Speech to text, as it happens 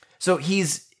So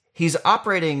he's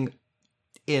operating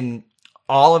in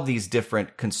all of these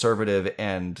different conservative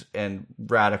and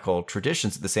radical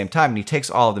traditions at the same time, and he takes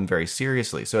all of them very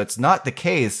seriously. So it's not the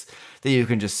case that you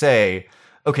can just say,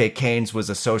 okay, Keynes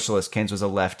was a socialist, Keynes was a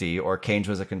lefty, or Keynes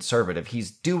was a conservative. He's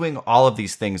doing all of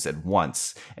these things at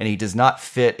once, and he does not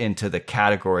fit into the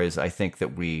categories, I think,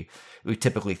 that we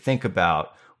typically think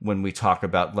about when we talk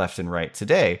about left and right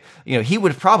today. He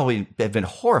would probably have been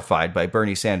horrified by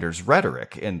Bernie Sanders'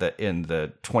 rhetoric in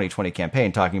the 2020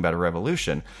 campaign talking about a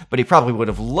revolution, but he probably would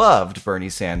have loved Bernie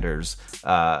Sanders'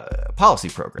 policy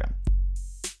program.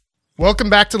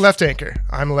 Welcome back to Left Anchor.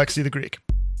 I'm Alexei the Greek.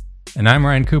 And I'm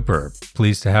Ryan Cooper.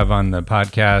 Pleased to have on the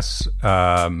podcast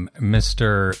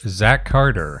Mr. Zach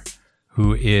Carter,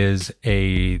 who is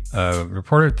a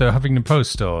reporter at the Huffington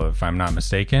Post still, if I'm not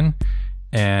mistaken,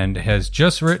 and has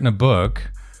just written a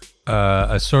book,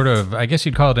 a sort of, I guess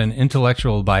you'd call it an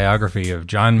intellectual biography of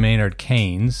John Maynard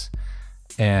Keynes.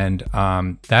 And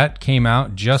that came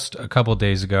out just a couple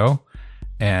days ago.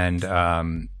 And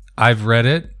I've read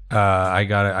it. I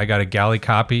got a galley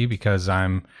copy because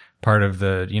I'm part of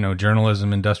the,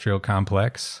 journalism industrial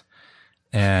complex.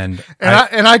 And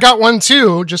I got one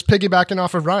too, just piggybacking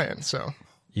off of Ryan. So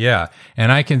yeah,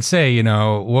 and I can say,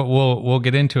 we'll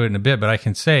get into it in a bit, but I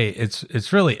can say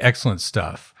it's really excellent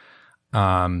stuff.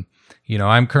 I'm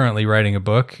currently writing a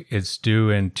book. It's due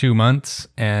in 2 months,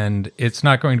 and it's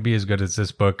not going to be as good as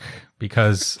this book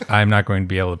because I'm not going to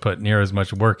be able to put near as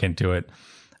much work into it.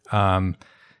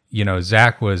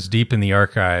 Zach was deep in the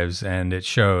archives, and it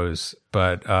shows.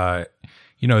 But the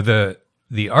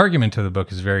argument to the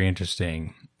book is very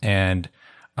interesting, and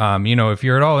if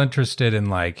you're at all interested in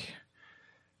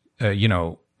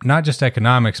not just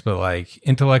economics, but like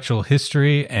intellectual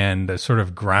history and the sort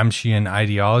of Gramscian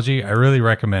ideology, I really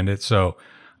recommend it. So,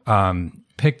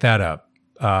 pick that up,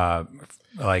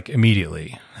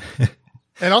 immediately.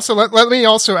 And also let me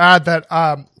also add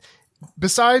that,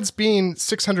 besides being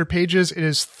 600 pages, it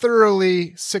is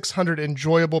thoroughly 600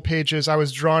 enjoyable pages. I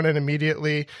was drawn in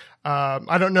immediately.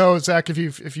 I don't know, Zach,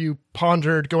 if you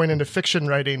pondered going into fiction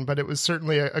writing, but it was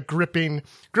certainly a gripping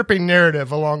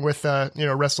narrative along with,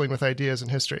 wrestling with ideas and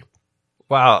history.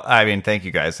 Wow. I mean, thank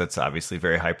you guys. That's obviously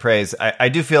very high praise. I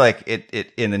do feel like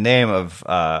it in the name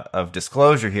of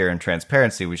disclosure here and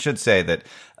transparency, we should say that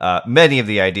many of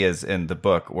the ideas in the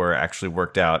book were actually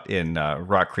worked out in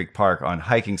Rock Creek Park on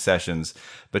hiking sessions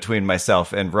between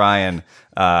myself and Ryan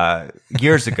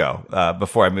years ago,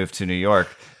 before I moved to New York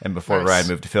and before Nice. Ryan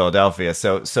moved to Philadelphia.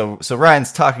 So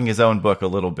Ryan's talking his own book a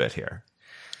little bit here.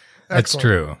 That's Excellent.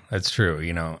 true. That's true.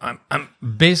 I'm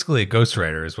basically a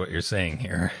ghostwriter is what you're saying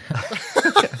here.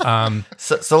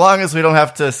 So long as we don't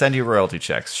have to send you royalty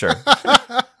checks, sure.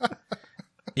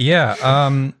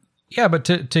 Yeah. But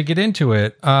to get into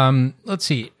it, let's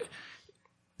see,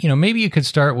 maybe you could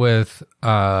start with,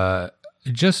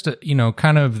 just,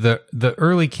 kind of the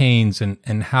early Keynes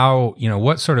and how,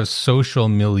 what sort of social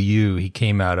milieu he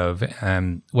came out of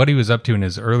and what he was up to in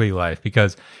his early life.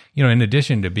 Because, in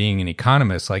addition to being an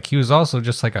economist, he was also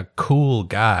just a cool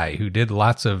guy who did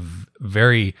lots of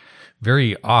very,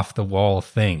 very off the wall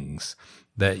things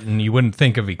that you wouldn't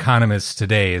think of economists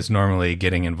today as normally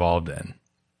getting involved in.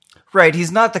 Right.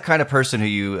 He's not the kind of person who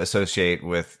you associate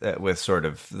with sort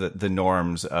of the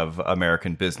norms of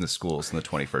American business schools in the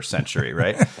 21st century.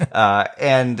 Right.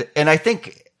 And I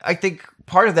think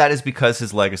part of that is because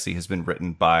his legacy has been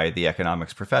written by the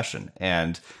economics profession.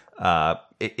 And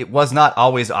it was not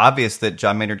always obvious that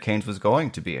John Maynard Keynes was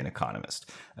going to be an economist.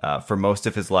 For most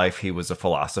of his life, he was a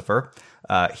philosopher.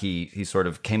 He sort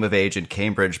of came of age in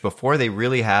Cambridge before they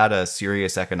really had a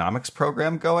serious economics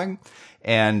program going.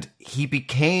 And he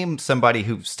became somebody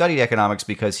who studied economics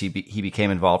because he became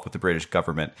involved with the British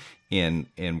government in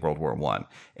World War I.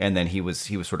 And then he was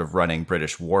sort of running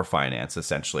British war finance,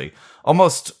 essentially,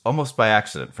 almost by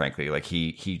accident, frankly.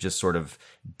 He just sort of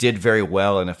did very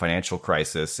well in a financial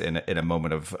crisis in a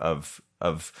moment of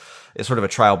sort of a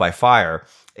trial by fire.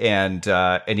 And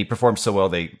he performed so well,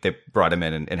 they brought him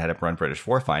in and had him run British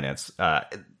war finance.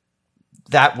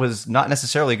 That was not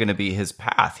necessarily going to be his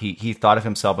path. He thought of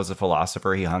himself as a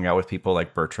philosopher. He hung out with people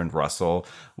like Bertrand Russell,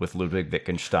 with Ludwig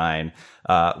Wittgenstein.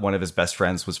 One of his best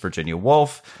friends was Virginia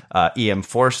Woolf, E.M.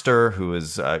 Forster, who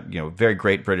is very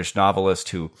great British novelist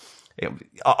who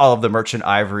all of the Merchant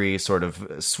Ivory sort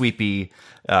of sweepy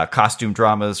costume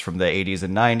dramas from the 80s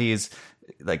and 90s.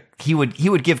 He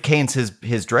would give Keynes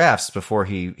his drafts before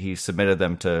he submitted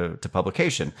them to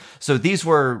publication. So these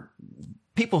were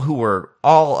people who were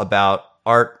all about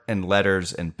art and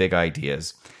letters and big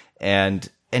ideas. And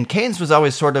Keynes was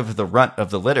always sort of the runt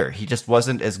of the litter. He just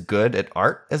wasn't as good at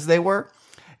art as they were.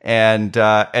 and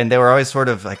they were always sort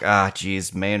of like,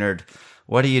 geez, Maynard,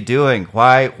 what are you doing?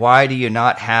 Why do you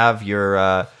not have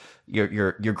your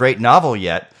great novel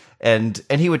yet? And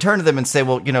he would turn to them and say,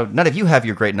 well, none of you have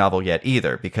your great novel yet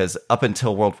either, because up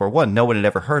until World War I, no one had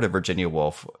ever heard of Virginia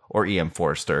Woolf or E.M.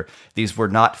 Forster. These were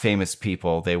not famous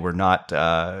people. They were not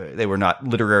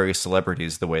literary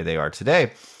celebrities the way they are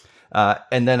today.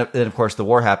 And then of course the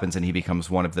war happens, and he becomes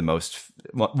one of the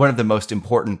most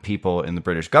important people in the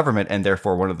British government, and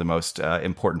therefore one of the most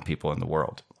important people in the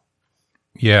world.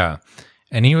 Yeah,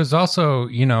 and he was also,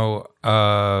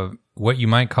 what you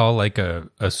might call like a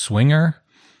swinger.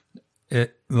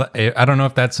 I don't know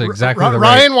if that's exactly the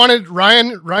Ryan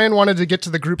wanted to get to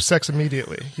the group sex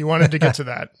immediately. He wanted to get to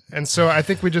that, and so I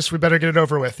think we better get it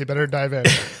over with. You better dive in.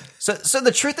 So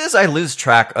the truth is, I lose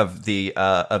track of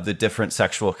the different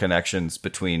sexual connections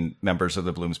between members of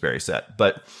the Bloomsbury set.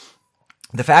 But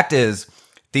the fact is,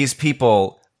 these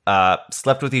people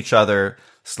slept with each other,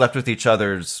 slept with each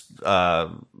other's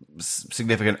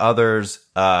significant others.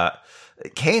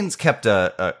 Keynes kept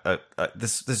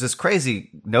this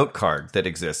crazy note card that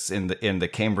exists in the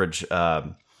Cambridge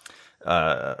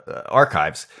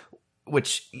archives,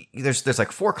 which there's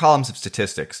like 4 columns of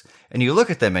statistics, and you look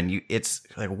at them and it's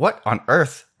like, what on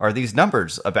earth are these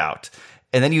numbers about?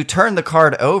 And then you turn the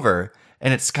card over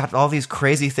and it's got all these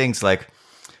crazy things like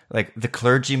the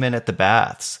clergyman at the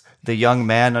baths, the young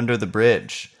man under the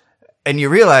bridge, and you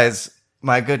realize,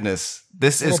 my goodness,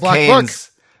 this is Keynes.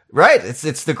 Right.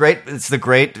 It's the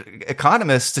great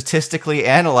economist statistically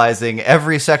analyzing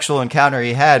every sexual encounter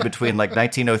he had between like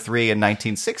 1903 and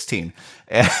 1916.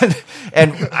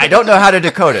 And I don't know how to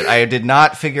decode it. I did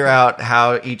not figure out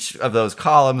how each of those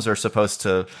columns are supposed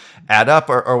to add up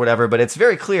or whatever, but it's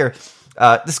very clear.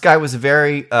 This guy was a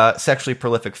very sexually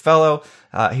prolific fellow.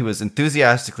 He was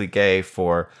enthusiastically gay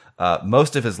for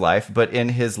most of his life, but in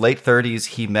his late 30s,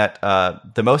 he met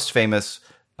the most famous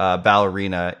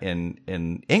ballerina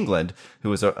in England, who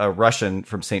was a Russian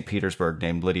from St. Petersburg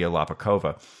named Lydia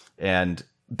Lopakova. And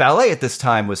ballet at this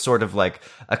time was sort of like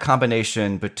a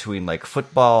combination between like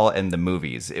football and the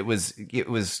movies. It was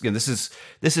this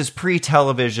is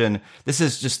pre-television. This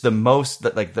is just the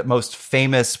most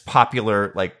famous,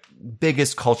 popular, like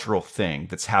biggest cultural thing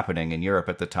that's happening in Europe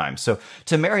at the time. So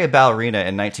to marry a ballerina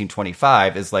in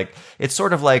 1925 is like, it's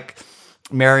sort of like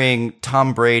marrying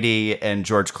Tom Brady and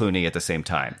George Clooney at the same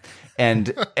time. And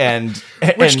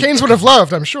which Keynes would have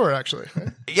loved, I'm sure, actually.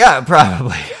 Yeah,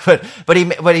 probably. But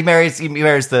he marries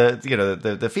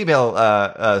the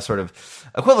female sort of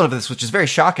equivalent of this, which is very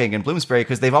shocking in Bloomsbury,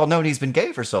 because they've all known he's been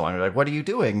gay for so long. They're like, what are you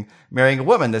doing marrying a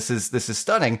woman? This is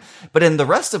stunning. But in the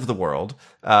rest of the world,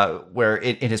 where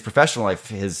in his professional life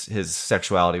his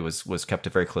sexuality was kept a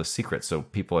very close secret, so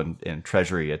people in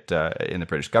Treasury in the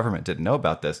British government didn't know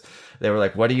about this. They were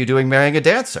like, what are you doing marrying a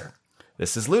dancer?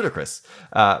 This is ludicrous.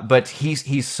 But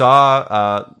he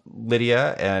saw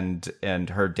Lydia and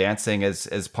her dancing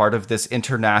as part of this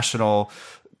international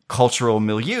cultural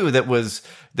milieu that was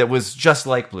just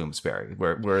like Bloomsbury,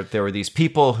 where there were these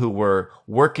people who were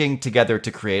working together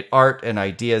to create art and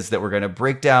ideas that were going to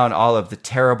break down all of the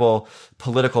terrible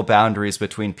political boundaries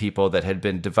between people that had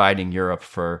been dividing Europe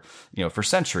for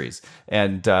centuries.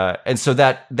 And so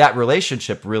that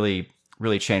relationship really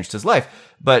changed his life.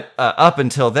 But up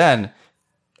until then,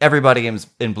 everybody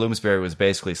in Bloomsbury was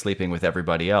basically sleeping with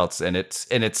everybody else, and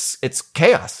it's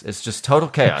chaos. It's just total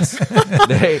chaos.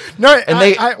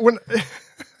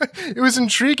 It was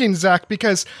intriguing, Zach,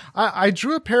 because I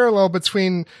drew a parallel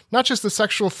between not just the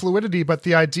sexual fluidity, but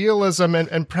the idealism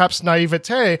and perhaps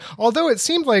naivete, although it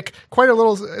seemed like quite a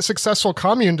little successful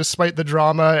commune despite the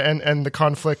drama and the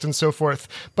conflict and so forth.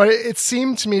 But it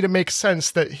seemed to me to make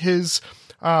sense that his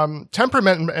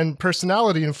temperament and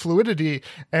personality and fluidity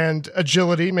and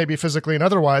agility, maybe physically and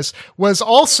otherwise, was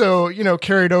also,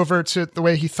 carried over to the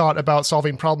way he thought about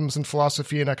solving problems in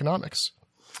philosophy and economics.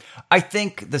 I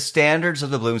think the standards of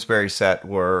the Bloomsbury set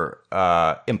were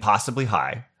impossibly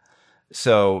high.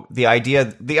 So the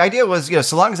idea was,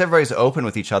 so long as everybody's open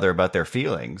with each other about their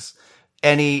feelings,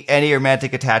 any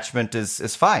romantic attachment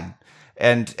is fine.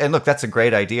 And look, that's a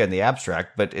great idea in the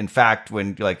abstract, but in fact,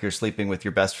 when you're sleeping with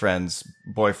your best friend's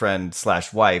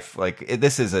boyfriend/wife,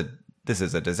 this is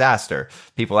a disaster.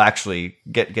 People actually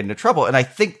get into trouble, and I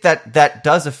think that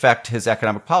does affect his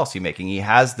economic policy making. He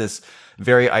has this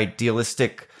very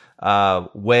idealistic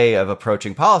way of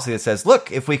approaching policy that says,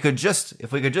 look, if we could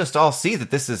just all see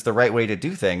that this is the right way to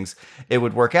do things, it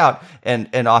would work out.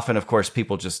 And often, of course,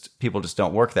 people just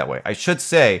don't work that way. I should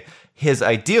say his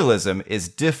idealism is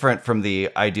different from the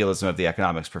idealism of the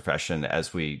economics profession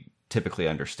as we typically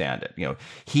understand it.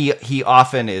 He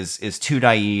often is too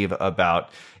naive about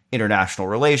international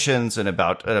relations and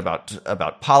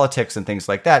about politics and things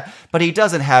like that. But he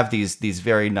doesn't have these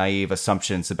very naive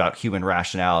assumptions about human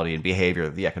rationality and behavior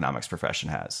that the economics profession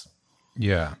has.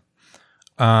 Yeah.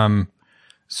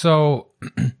 So,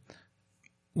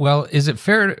 well, is it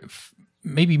fair to,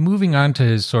 maybe moving on to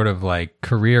his sort of like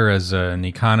career as an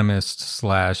economist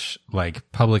slash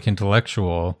like public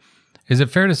intellectual, is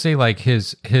it fair to say like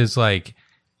his like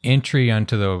entry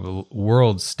onto the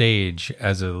world stage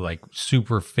as a like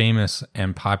super famous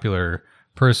and popular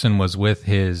person was with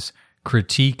his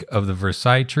critique of the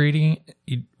Versailles Treaty?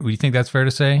 Do you think that's fair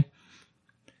to say?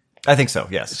 I think so.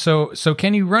 Yes. So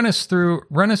can you run us through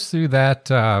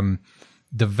that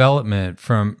development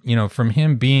from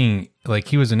him being like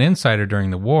he was an insider during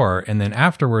the war and then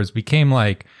afterwards became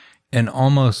like an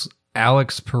almost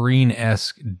Alex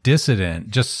Perrine-esque dissident,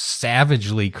 just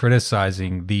savagely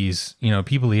criticizing these,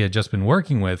 people he had just been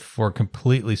working with for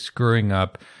completely screwing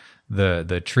up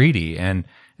the treaty and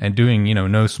doing,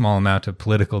 no small amount of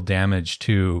political damage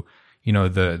to,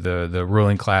 the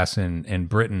ruling class in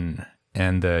Britain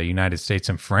and the United States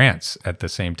and France at the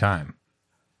same time.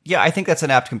 Yeah, I think that's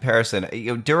an apt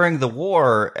comparison. During the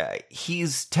war,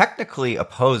 he's technically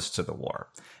opposed to the war.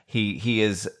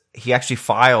 He actually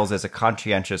files as a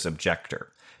conscientious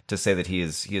objector to say that he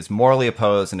is morally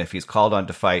opposed, and if he's called on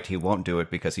to fight, he won't do it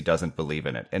because he doesn't believe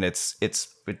in it. And it's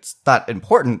not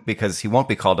important because he won't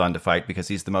be called on to fight because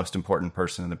he's the most important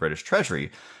person in the British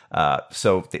Treasury.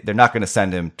 So they're not going to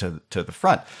send him to the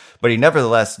front. But he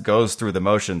nevertheless goes through the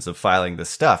motions of filing this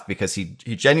stuff because he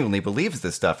genuinely believes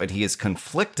this stuff, and he is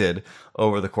conflicted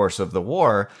over the course of the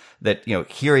war that,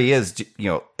 here he is,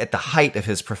 at the height of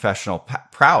his professional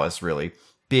prowess, really,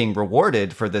 being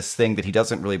rewarded for this thing that he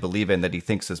doesn't really believe in, that he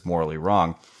thinks is morally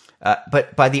wrong.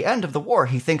 But by the end of the war,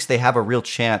 he thinks they have a real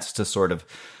chance to sort of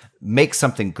make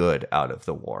something good out of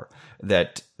the war.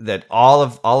 That all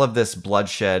of this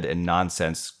bloodshed and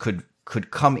nonsense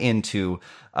could come into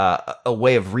a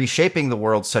way of reshaping the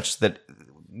world such that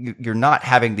you're not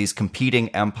having these competing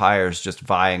empires just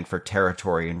vying for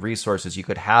territory and resources. You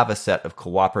could have a set of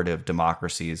cooperative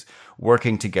democracies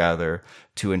working together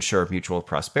to ensure mutual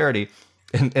prosperity.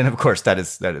 And of course, that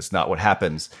is not what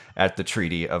happens at the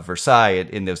Treaty of Versailles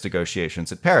in those negotiations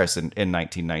at Paris in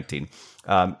 1919.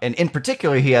 And in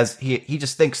particular, he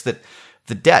just thinks that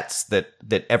the debts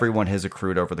that everyone has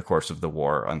accrued over the course of the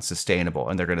war are unsustainable,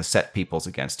 and they're going to set peoples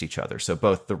against each other. So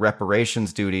both the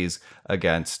reparations duties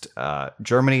against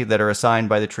Germany that are assigned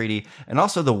by the treaty, and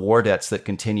also the war debts that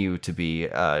continue to be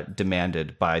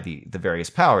demanded by the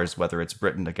various powers, whether it's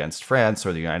Britain against France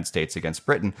or the United States against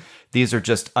Britain, these are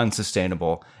just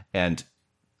unsustainable, and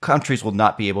countries will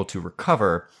not be able to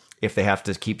recover if they have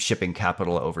to keep shipping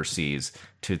capital overseas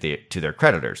to their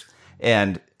creditors.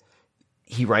 And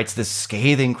he writes this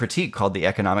scathing critique called The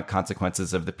Economic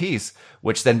Consequences of the Peace,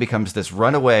 which then becomes this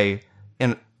runaway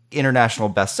international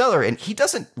bestseller. And he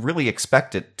doesn't really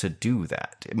expect it to do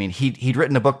that. I mean, he'd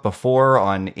written a book before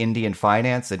on Indian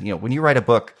finance. And, when you write a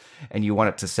book and you want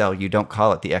it to sell, you don't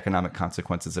call it The Economic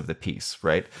Consequences of the Peace,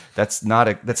 right? that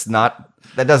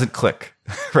doesn't click,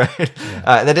 right?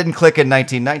 Yeah. That didn't click in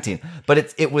 1919.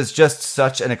 But it was just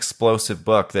such an explosive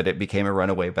book that it became a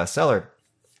runaway bestseller.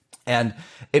 And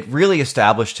it really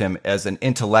established him as an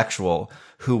intellectual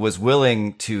who was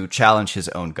willing to challenge his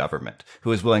own government, who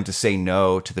was willing to say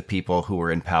no to the people who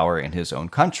were in power in his own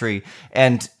country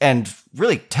and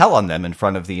really tell on them in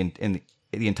front of the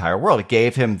entire world. It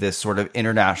gave him this sort of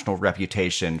international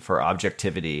reputation for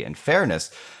objectivity and fairness,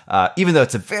 even though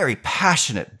it's a very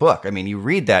passionate book. I mean, you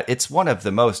read that, it's one of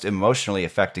the most emotionally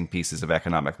affecting pieces of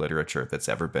economic literature that's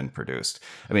ever been produced.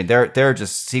 I mean, there are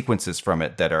just sequences from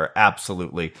it that are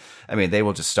absolutely, they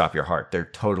will just stop your heart. They're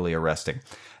totally arresting.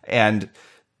 And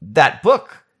that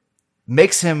book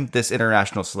makes him this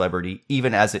international celebrity,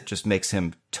 even as it just makes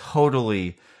him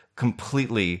totally,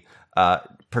 completely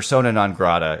persona non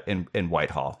grata in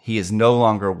Whitehall. He is no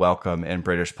longer welcome in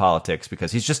British politics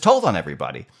because he's just told on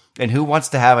everybody. And who wants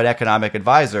to have an economic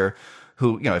advisor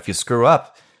who, if you screw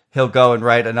up, he'll go and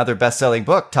write another best-selling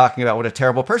book talking about what a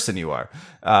terrible person you are.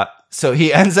 So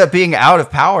he ends up being out of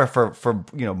power for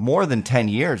more than 10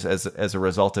 years as a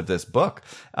result of this book.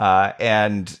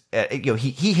 And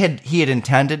he had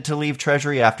intended to leave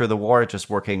Treasury after the war. Just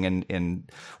working in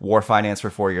war finance for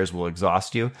 4 years will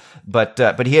exhaust you. But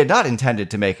he had not intended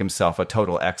to make himself a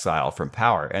total exile from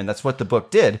power. And that's what the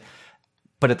book did.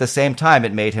 But at the same time,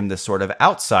 it made him this sort of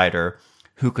outsider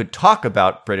who could talk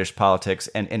about British politics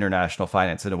and international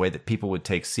finance in a way that people would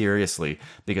take seriously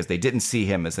because they didn't see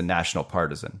him as a national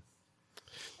partisan.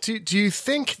 Do you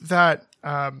think that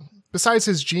besides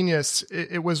his genius,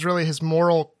 it was really his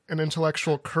moral and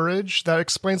intellectual courage that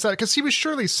explains that? Because he was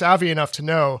surely savvy enough to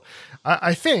know,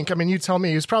 I think, I mean, you tell me,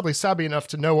 he was probably savvy enough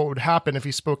to know what would happen if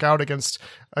he spoke out against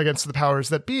the powers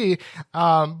that be.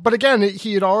 But again,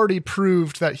 he had already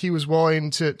proved that he was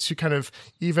willing to kind of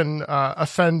even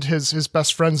offend his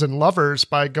best friends and lovers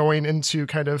by going into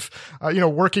kind of,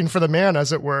 working for the man,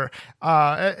 as it were.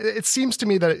 It seems to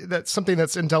me that something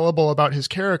that's indelible about his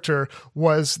character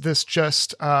was this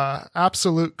just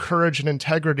absolute courage and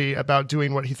integrity about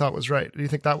doing what he thought was right. Do you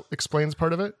think that explains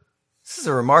part of it? This is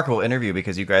a remarkable interview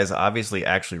because you guys obviously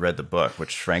actually read the book,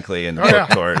 which frankly in the book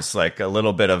tour is like a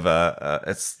little bit of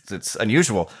it's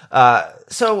unusual.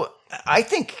 So I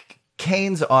think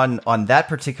Keynes on that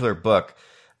particular book,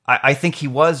 I think he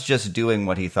was just doing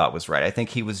what he thought was right. I think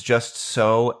he was just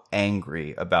so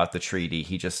angry about the treaty.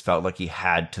 He just felt like he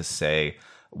had to say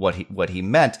what he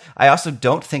meant. I also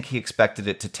don't think he expected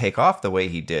it to take off the way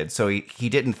he did. So he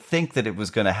didn't think that it was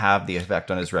going to have the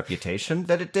effect on his reputation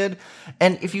that it did.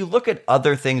 And if you look at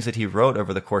other things that he wrote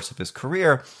over the course of his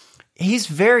career, he's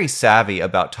very savvy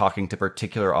about talking to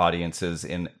particular audiences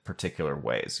in particular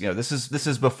ways. This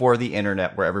is before the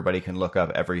internet where everybody can look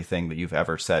up everything that you've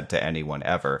ever said to anyone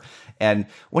ever. And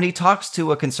when he talks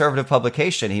to a conservative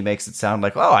publication, he makes it sound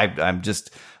like,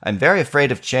 I'm very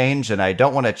afraid of change and I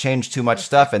don't want to change too much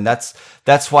stuff. And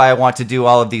that's why I want to do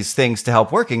all of these things to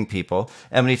help working people.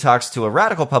 And when he talks to a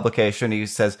radical publication, he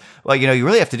says, well, you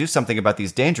really have to do something about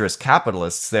these dangerous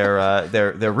capitalists.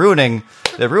 They're ruining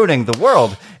the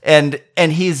world. And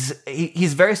he's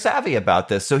very savvy about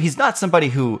this. So he's not somebody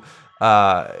who,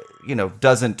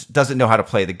 doesn't know how to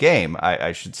play the game,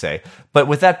 I should say. But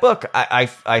with that book,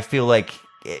 I feel like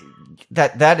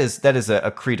that is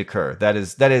a cri de coeur. That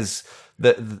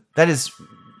is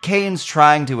Keynes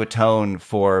trying to atone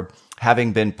for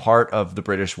having been part of the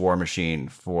British war machine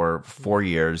for 4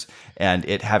 years and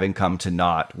it having come to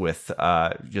naught with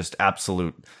just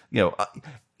absolute,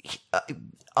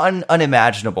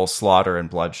 unimaginable slaughter and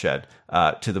bloodshed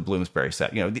to the Bloomsbury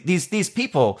set. These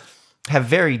people have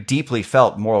very deeply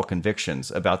felt moral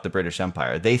convictions about the British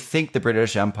Empire. They think the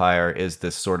British Empire is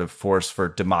this sort of force for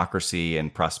democracy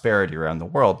and prosperity around the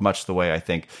world, much the way I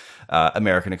think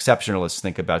American exceptionalists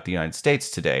think about the United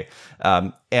States today.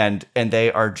 And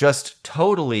they are just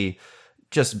totally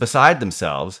just beside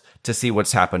themselves to see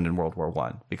what's happened in World War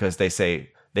I, because they see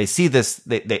this,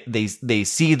 they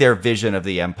see their vision of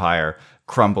the empire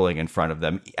crumbling in front of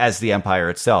them as the empire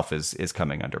itself is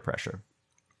coming under pressure.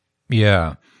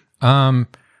 Yeah.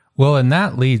 Well, and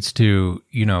that leads to,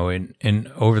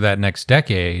 in over that next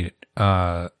decade,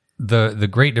 the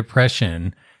Great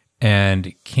Depression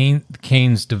and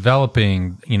Keynes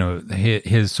developing,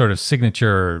 his sort of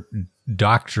signature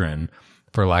doctrine,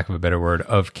 for lack of a better word,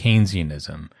 of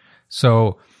Keynesianism.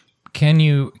 So can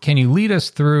you lead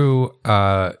us through,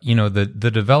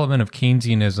 the development of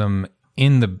Keynesianism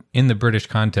in the British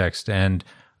context and,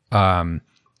 the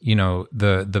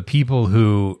people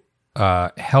who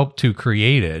helped to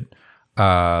create it,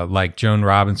 like Joan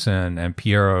Robinson and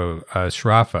Piero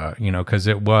Sraffa, because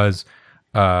it was,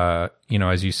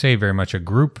 as you say, very much a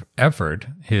group effort.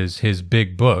 His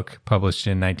big book, published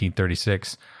in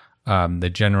 1936, The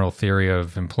General Theory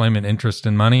of Employment, Interest,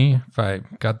 and Money, if I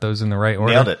got those in the right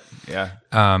order. Nailed it, yeah.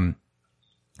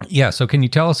 So can you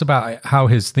tell us about how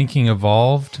his thinking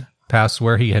evolved past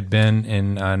where he had been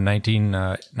in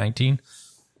 1919?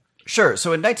 Sure.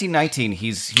 So in 1919,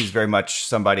 he's very much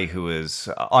somebody who is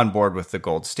on board with the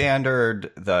gold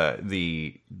standard,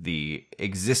 the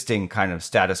existing kind of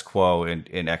status quo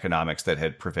in economics that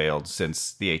had prevailed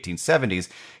since the 1870s.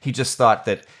 He just thought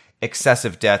that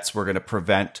excessive debts were going to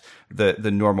prevent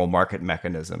the normal market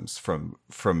mechanisms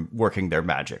from working their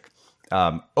magic.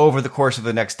 Over the course of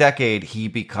the next decade, he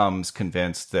becomes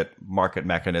convinced that market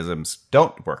mechanisms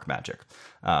don't work magic,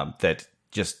 that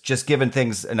just given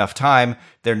things enough time,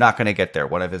 they're not going to get there.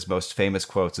 One of his most famous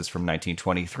quotes is from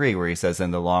 1923, where he says,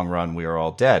 "In the long run, we are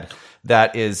all dead."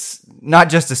 That is not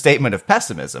just a statement of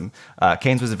pessimism.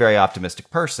 Keynes was a very optimistic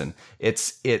person.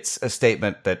 It's a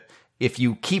statement that if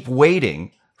you keep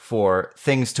waiting for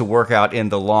things to work out in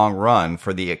the long run,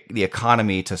 for the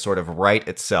economy to sort of right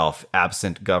itself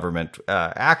absent government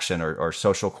action or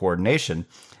social coordination,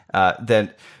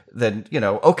 then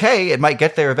okay, it might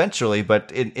get there eventually, but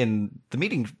in the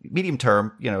medium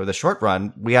term, the short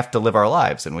run, we have to live our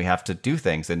lives and we have to do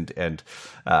things and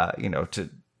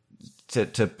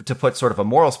to put sort of a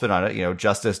moral spin on it,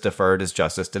 justice deferred is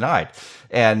justice denied.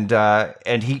 And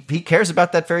he cares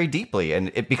about that very deeply.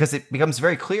 And because it becomes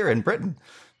very clear in Britain,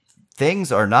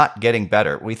 things are not getting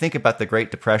better. We think about the Great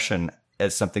Depression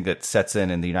as something that sets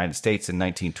in the United States in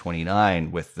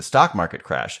 1929 with the stock market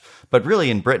crash. But really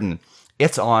in Britain,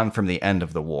 it's on from the end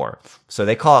of the war. So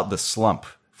they call it the slump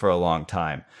for a long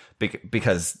time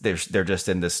because they're just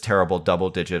in this terrible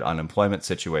double-digit unemployment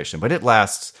situation. But it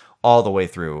lasts all the way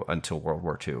through until World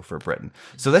War II for Britain.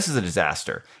 So this is a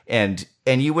disaster. And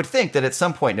you would think that at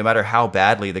some point, no matter how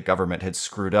badly the government had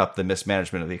screwed up the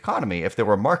mismanagement of the economy, if there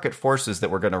were market forces that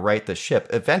were going to right the ship,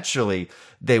 eventually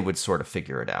they would sort of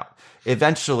figure it out.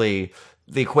 Eventually,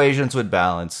 the equations would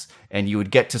balance and you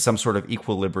would get to some sort of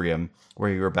equilibrium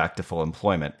where you were back to full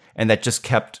employment. And that just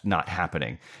kept not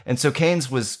happening. And so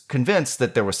Keynes was convinced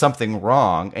that there was something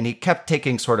wrong, and he kept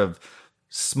taking sort of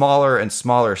smaller and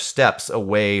smaller steps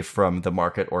away from the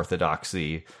market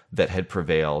orthodoxy that had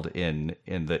prevailed in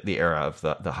the era of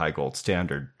the high gold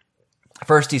standard.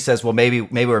 First, he says, well, maybe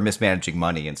we're mismanaging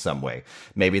money in some way.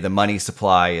 Maybe the money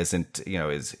supply isn't,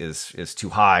 is too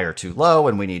high or too low,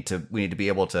 and we need to be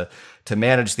able to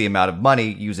manage the amount of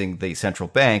money using the central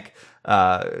bank,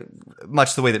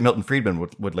 much the way that Milton Friedman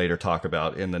would later talk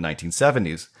about in the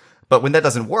 1970s. But when that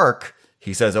doesn't work,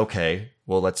 he says, okay,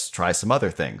 well, let's try some other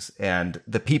things. And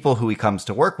the people who he comes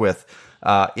to work with,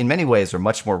 in many ways, are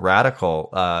much more radical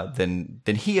than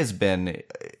he has been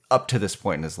up to this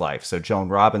point in his life. So Joan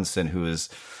Robinson, who is,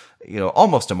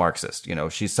 almost a Marxist,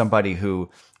 she's somebody who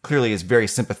clearly is very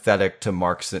sympathetic to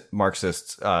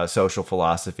Marxist social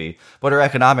philosophy, but her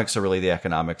economics are really the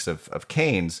economics of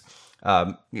Keynes.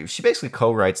 She basically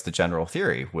co-writes the general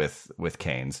theory with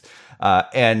Keynes,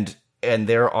 and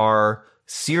there are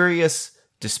serious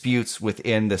disputes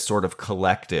within this sort of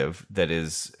collective that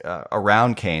is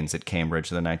around Keynes at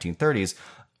Cambridge in the 1930s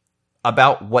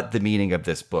about what the meaning of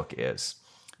this book is.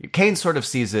 Keynes sort of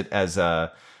sees it as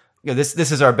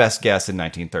this is our best guess in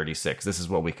 1936. This is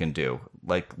what we can do.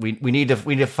 Like we need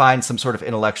to find some sort of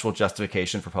intellectual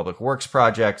justification for public works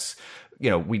projects.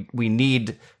 We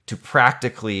need to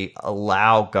practically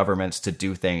allow governments to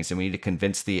do things, and we need to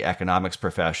convince the economics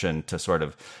profession to sort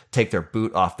of take their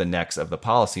boot off the necks of the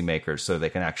policymakers so they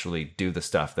can actually do the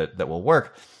stuff that will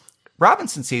work.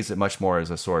 Robinson sees it much more as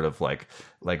a sort of like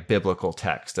biblical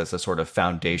text, as a sort of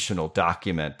foundational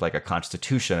document, like a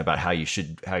constitution about how you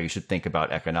should think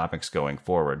about economics going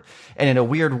forward. And in a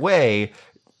weird way,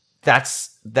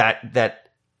 that's that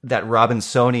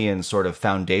Robinsonian sort of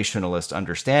foundationalist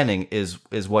understanding is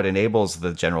what enables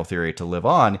the general theory to live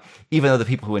on, even though the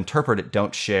people who interpret it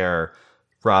don't share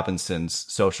Robinson's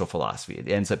social philosophy. It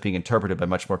ends up being interpreted by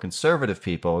much more conservative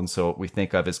people, and so what we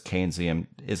think of as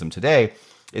Keynesianism today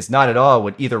is not at all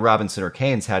what either Robinson or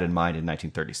Keynes had in mind in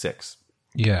 1936.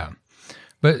 Yeah.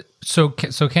 But so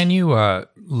can you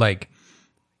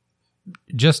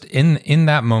just in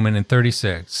that moment in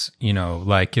 36,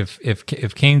 like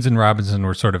if Keynes and Robinson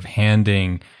were sort of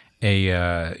handing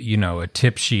a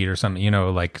tip sheet or something,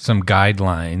 like some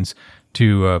guidelines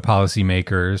to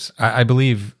policymakers, I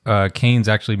believe Keynes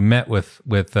actually met with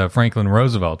Franklin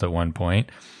Roosevelt at one point,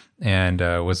 and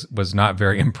was not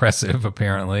very impressive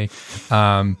apparently.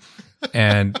 But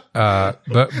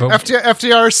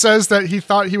FDR says that he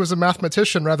thought he was a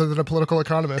mathematician rather than a political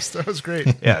economist. That was great.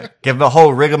 Yeah, give him a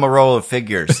whole rigmarole of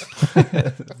figures.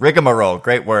 Rigmarole,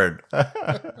 great word.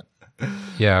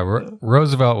 Yeah,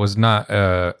 Roosevelt was not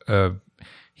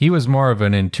he was more of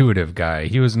an intuitive guy.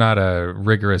 He was not a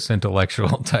rigorous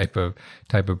intellectual type of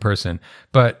person.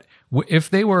 But if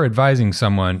they were advising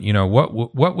someone,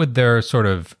 what would their sort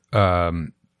of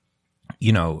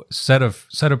set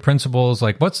of principles,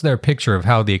 like what's their picture of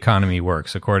how the economy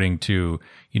works according to,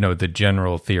 the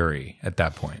general theory at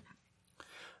that point?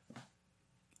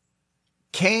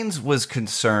 Keynes was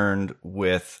concerned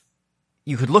with,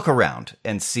 you could look around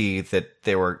and see that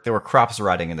there were crops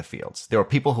rotting in the fields. There were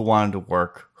people who wanted to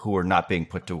work who were not being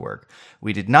put to work.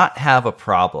 We did not have a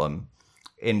problem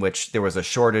in which there was a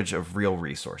shortage of real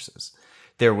resources.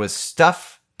 There was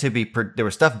stuff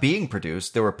being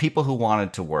produced. There were people who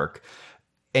wanted to work.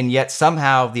 And yet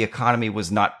somehow the economy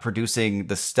was not producing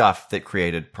the stuff that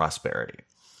created prosperity.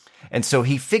 And so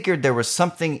he figured there was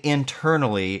something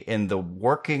internally in the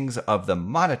workings of the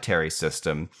monetary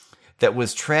system that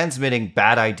was transmitting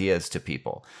bad ideas to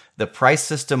people. The price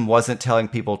system wasn't telling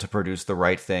people to produce the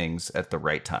right things at the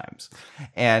right times.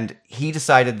 And he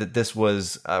decided that this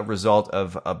was a result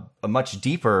of a much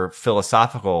deeper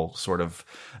philosophical sort of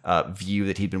view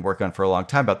that he'd been working on for a long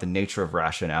time about the nature of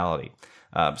rationality.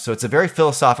 So it's a very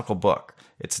philosophical book.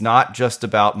 It's not just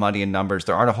about money and numbers.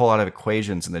 There aren't a whole lot of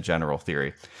equations in the general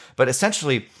theory. But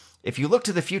essentially, if you look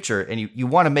to the future and you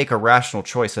want to make a rational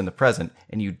choice in the present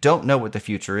and you don't know what the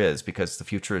future is because the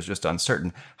future is just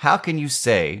uncertain, how can you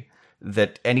say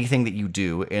that anything that you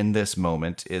do in this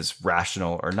moment is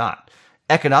rational or not?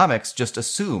 Economics just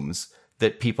assumes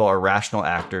that people are rational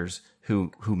actors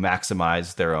who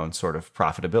maximize their own sort of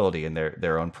profitability and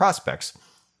their own prospects.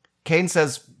 Keynes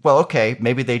says, well, okay,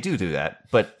 maybe they do that,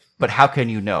 but how can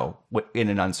you know in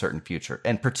an uncertain future?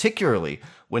 And particularly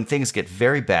when things get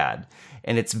very bad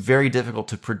and it's very difficult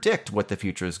to predict what the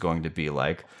future is going to be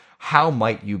like, how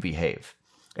might you behave?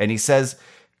 And he says,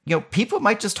 people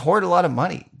might just hoard a lot of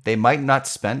money. They might not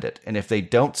spend it. And if they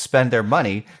don't spend their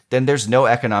money, then there's no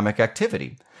economic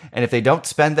activity. And if they don't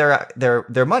spend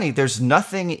their money, there's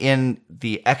nothing in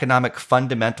the economic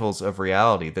fundamentals of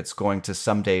reality that's going to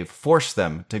someday force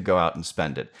them to go out and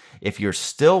spend it. If you're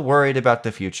still worried about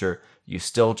the future, you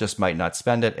still just might not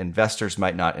spend it. Investors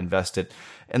might not invest it.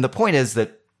 And the point is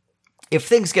that if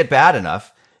things get bad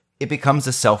enough, it becomes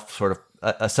a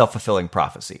self-fulfilling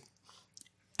prophecy.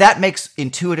 That makes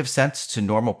intuitive sense to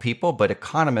normal people, but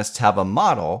economists have a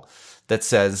model that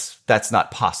says that's not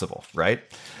possible, right?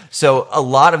 So a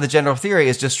lot of the general theory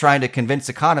is just trying to convince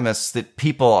economists that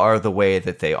people are the way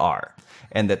that they are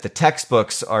and that the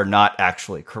textbooks are not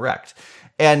actually correct.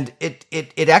 And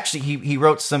it actually, he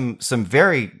wrote some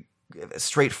very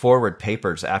straightforward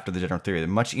papers after the general theory. They're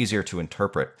much easier to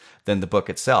interpret than the book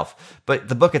itself. But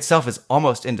the book itself is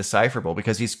almost indecipherable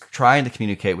because he's trying to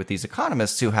communicate with these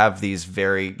economists who have these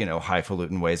very,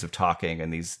 highfalutin ways of talking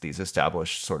and these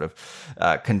established sort of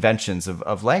conventions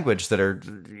of language that are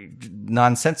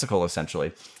nonsensical,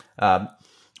 essentially.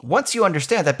 Once you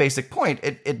understand that basic point,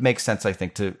 it makes sense, I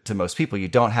think, to most people. You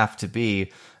don't have to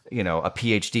be, a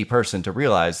PhD person to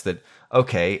realize that,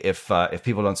 okay, if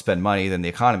people don't spend money, then the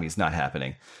economy is not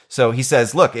happening. So he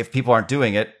says, look, if people aren't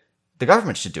doing it, the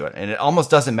government should do it. And it almost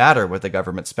doesn't matter what the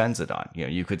government spends it on.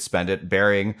 You could spend it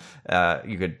burying,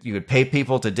 you could pay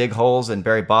people to dig holes and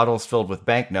bury bottles filled with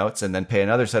banknotes and then pay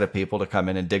another set of people to come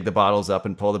in and dig the bottles up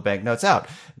and pull the banknotes out.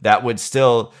 That would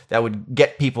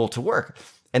get people to work.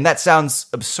 And that sounds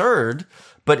absurd,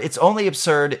 but it's only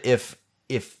absurd if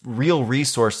real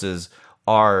resources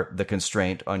are the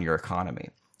constraint on your economy.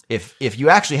 If you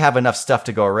actually have enough stuff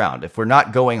to go around, if we're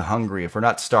not going hungry, if we're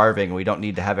not starving, we don't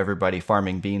need to have everybody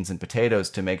farming beans and potatoes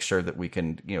to make sure that we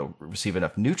can, receive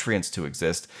enough nutrients to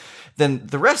exist, then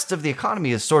the rest of the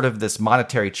economy is sort of this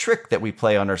monetary trick that we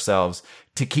play on ourselves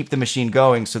to keep the machine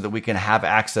going so that we can have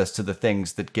access to the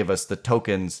things that give us the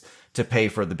tokens to pay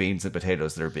for the beans and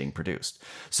potatoes that are being produced.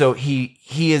 So he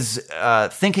is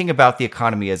thinking about the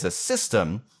economy as a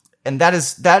system, and that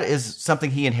is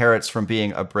something he inherits from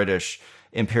being a British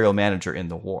imperial manager in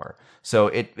the war. So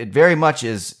it very much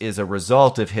is a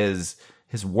result of his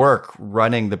work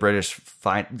running the British,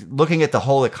 looking at the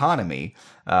whole economy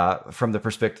from the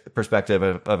perspective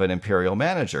of an imperial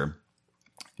manager.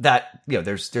 That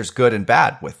there's good and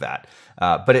bad with that,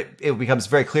 but it becomes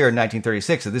very clear in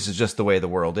 1936 that this is just the way the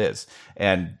world is.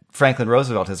 And Franklin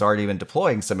Roosevelt has already been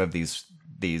deploying some of these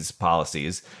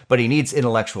policies, but he needs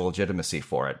intellectual legitimacy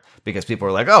for it because people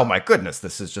are like, oh my goodness,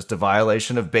 this is just a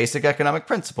violation of basic economic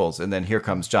principles. And then here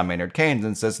comes John Maynard Keynes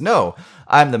and says, no,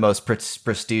 I'm the most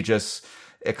prestigious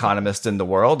economist in the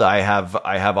world. I have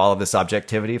all of this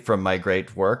objectivity from my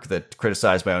great work that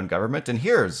criticized my own government. And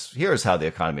here's how the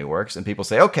economy works. And people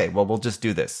say, okay, well, we'll just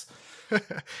do this.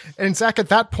 And Zach, at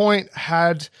that point,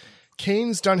 had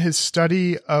Keynes done his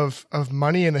study of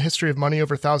money and the history of money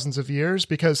over thousands of years?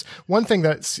 Because one thing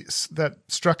that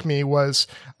struck me was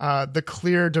the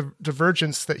clear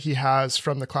divergence that he has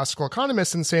from the classical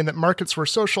economists in saying that markets were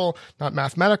social, not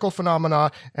mathematical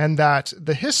phenomena, and that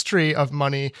the history of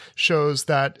money shows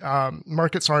that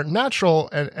markets aren't natural.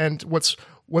 And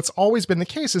what's always been the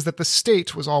case is that the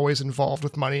state was always involved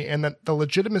with money, and that the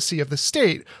legitimacy of the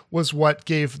state was what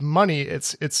gave money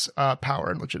its power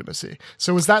and legitimacy.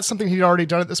 So was that something he'd already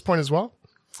done at this point as well?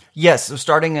 Yes. So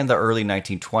starting in the early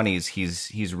 1920s,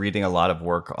 he's reading a lot of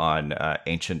work on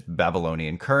ancient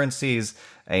Babylonian currencies,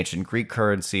 ancient Greek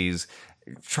currencies,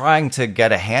 trying to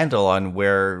get a handle on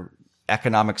where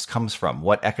economics comes from,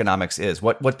 what economics is,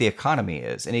 what the economy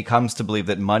is. And he comes to believe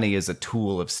that money is a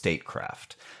tool of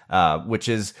statecraft. Which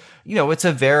is, it's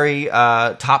a very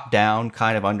top-down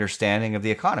kind of understanding of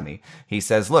the economy. He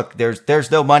says, look, there's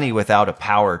no money without a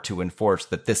power to enforce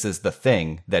that this is the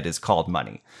thing that is called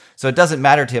money. So it doesn't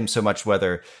matter to him so much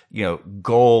whether,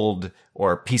 gold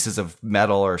or pieces of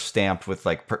metal are stamped with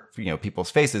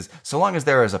people's faces, so long as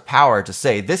there is a power to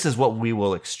say, this is what we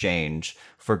will exchange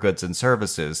for goods and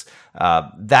services.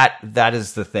 That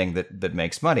is the thing that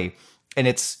makes money. And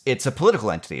it's a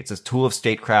political entity. It's a tool of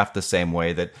statecraft the same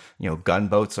way that,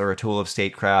 gunboats are a tool of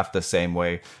statecraft, the same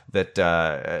way that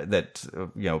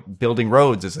building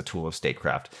roads is a tool of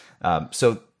statecraft.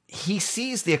 So he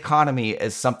sees the economy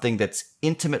as something that's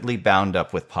intimately bound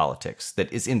up with politics, that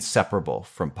is inseparable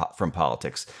from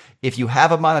politics. If you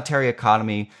have a monetary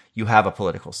economy, you have a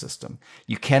political system.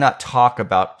 You cannot talk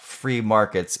about free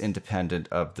markets independent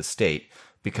of the state,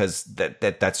 because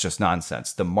that's just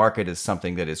nonsense. The market is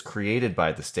something that is created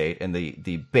by the state, and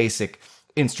the basic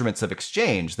instruments of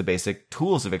exchange, the basic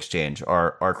tools of exchange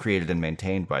are created and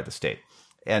maintained by the state.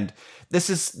 And this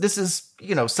is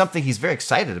something he's very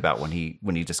excited about when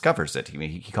he discovers it. I mean,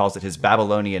 he calls it his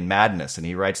Babylonian madness, and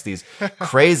he writes these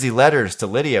crazy letters to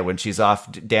Lydia when she's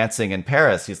off dancing in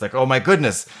Paris. He's like, "Oh my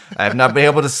goodness, I have not been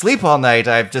able to sleep all night.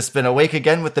 I've just been awake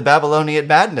again with the Babylonian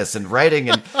madness and writing."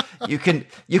 And you can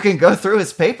go through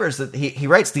his papers that he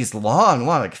writes these long,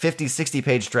 like 50, 60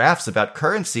 page drafts about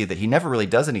currency that he never really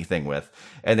does anything with,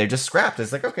 and they're just scrapped.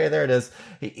 It's like, okay, there it is.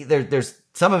 There's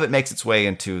some of it makes its way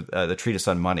into the Treatise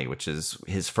on Money, which is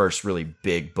his first really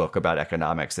big book about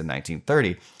economics in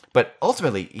 1930. But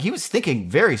ultimately, he was thinking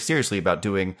very seriously about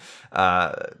doing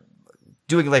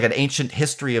like an ancient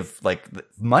history of like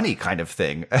money kind of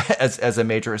thing as a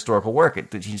major historical work.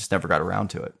 He just never got around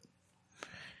to it.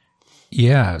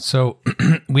 Yeah. So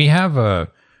we have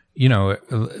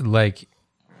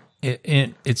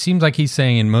it seems like he's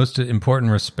saying in most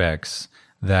important respects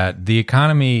that the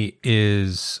economy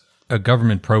is a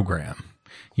government program.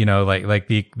 Like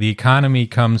the economy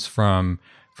comes from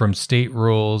state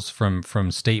rules,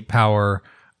 from state power,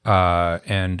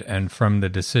 and from the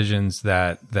decisions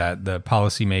that the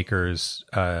policymakers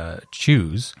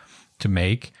choose to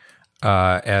make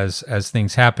as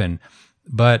things happen.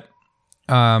 But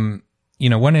one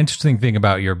interesting thing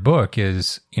about your book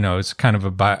is it's kind of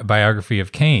a biography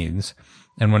of Keynes,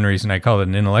 and one reason I call it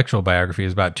an intellectual biography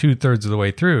is about 2/3 of the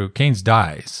way through, Keynes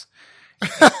dies.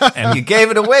 And you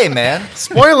gave it away, man.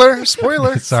 Spoiler.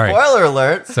 Sorry. Spoiler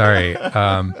alert. Sorry.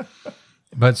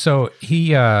 But so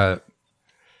he has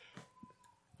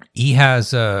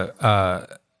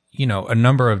a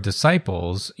number of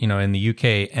disciples, in the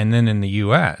UK and then in the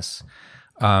US.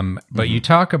 But you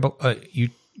talk about,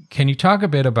 can you talk a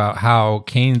bit about how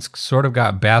Keynes sort of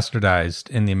got bastardized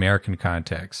in the American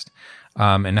context,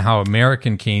 and how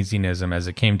American Keynesianism, as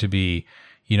it came to be,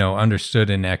 understood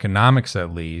in economics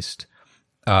at least,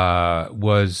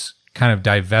 was kind of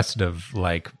divested of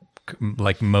like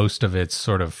most of its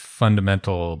sort of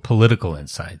fundamental political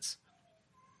insights.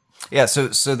 Yeah,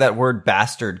 so that word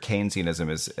 "bastard Keynesianism"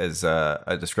 is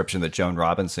a description that Joan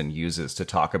Robinson uses to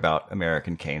talk about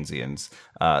American Keynesians,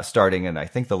 starting in I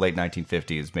think the late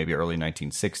 1950s, maybe early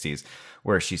 1960s,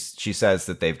 where she says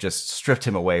that they've just stripped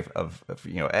him away of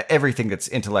everything that's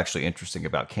intellectually interesting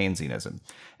about Keynesianism,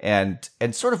 and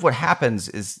sort of what happens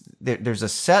is there's a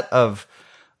set of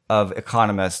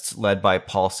economists led by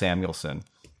Paul Samuelson,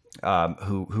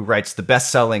 who writes the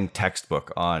best-selling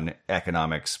textbook on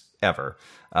economics ever.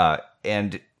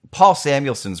 And Paul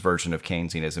Samuelson's version of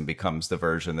Keynesianism becomes the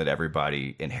version that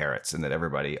everybody inherits and that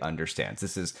everybody understands.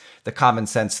 This is the common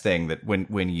sense thing that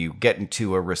when you get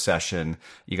into a recession,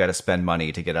 you got to spend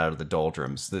money to get out of the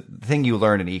doldrums. The thing you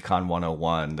learn in Econ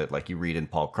 101 that like you read in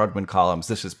Paul Krugman columns,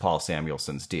 this is Paul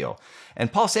Samuelson's deal.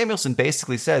 And Paul Samuelson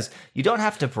basically says you don't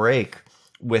have to break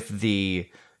with the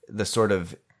sort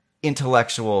of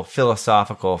intellectual,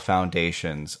 philosophical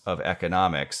foundations of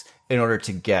economics in order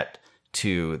to get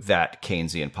to that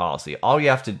Keynesian policy. All you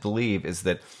have to believe is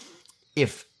that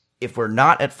if we're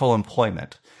not at full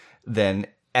employment, then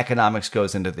economics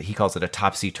goes into he calls it a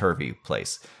topsy-turvy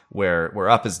place, where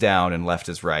up is down and left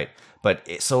is right. But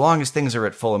so long as things are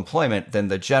at full employment, then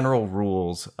the general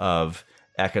rules of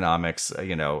economics,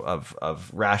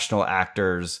 of rational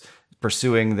actors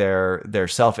pursuing their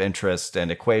self-interest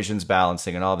and equations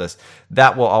balancing and all this,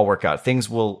 that will all work out. Things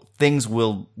will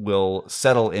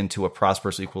settle into a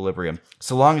prosperous equilibrium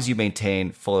so long as you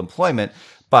maintain full employment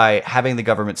by having the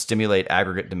government stimulate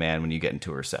aggregate demand when you get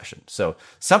into a recession. So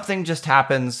something just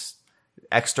happens,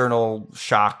 external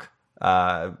shock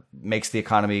makes the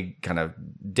economy kind of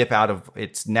dip out of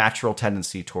its natural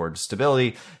tendency towards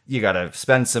stability. You got to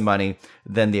spend some money,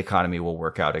 then the economy will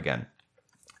work out again.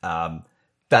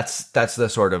 That's the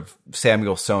sort of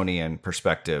Samuelsonian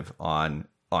perspective on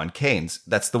Keynes.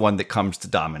 That's the one that comes to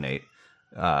dominate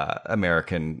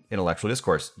American intellectual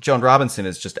discourse. Joan Robinson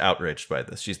is just outraged by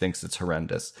this. She thinks it's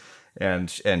horrendous,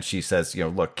 and she says,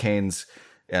 look, Keynes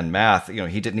and math.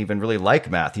 He didn't even really like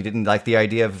math. He didn't like the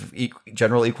idea of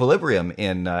general equilibrium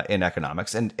in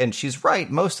economics, and she's right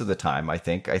most of the time. I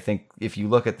think if you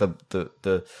look at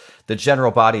the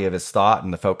general body of his thought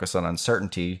and the focus on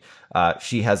uncertainty,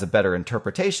 she has a better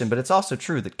interpretation. But it's also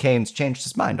true that Keynes changed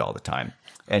his mind all the time.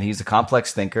 And he's a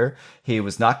complex thinker. He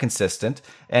was not consistent.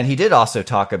 And he did also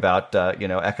talk about,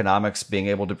 economics being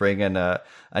able to bring in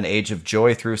an age of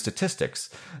joy through statistics,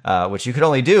 which you could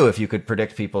only do if you could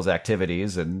predict people's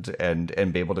activities and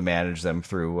be able to manage them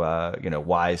through,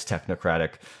 wise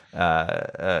technocratic,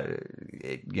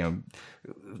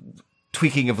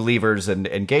 tweaking of levers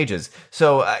and gauges.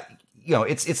 So,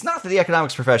 it's not that the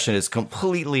economics profession is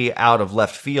completely out of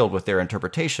left field with their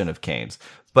interpretation of Keynes,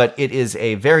 but it is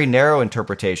a very narrow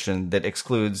interpretation that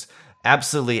excludes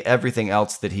absolutely everything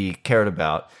else that he cared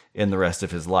about in the rest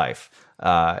of his life,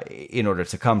 in order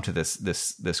to come to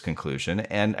this conclusion.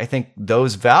 And I think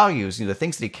those values, the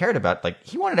things that he cared about, like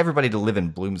he wanted everybody to live in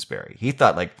Bloomsbury. He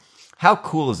thought, like, how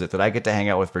cool is it that I get to hang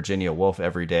out with Virginia Woolf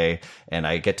every day and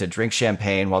I get to drink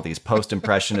champagne while these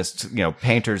post-impressionist,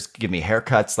 painters give me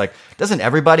haircuts? Like, doesn't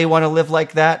everybody want to live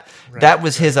like that? Right. That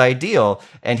was his ideal.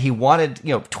 And he wanted,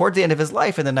 toward the end of his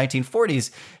life in the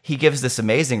 1940s, he gives this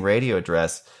amazing radio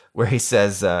address where he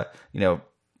says,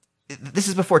 this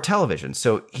is before television.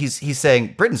 So he's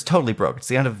saying Britain's totally broke. It's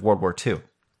the end of World War II.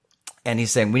 And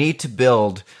he's saying we need to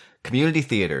build community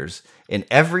theaters in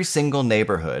every single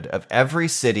neighborhood of every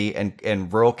city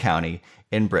and rural county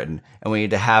in Britain. And we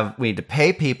need to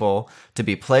pay people to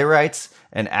be playwrights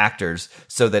and actors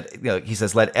so that, he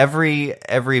says, let every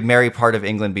merry part of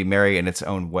England be merry in its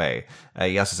own way.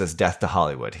 He also says death to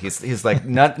Hollywood. He's like,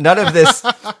 none of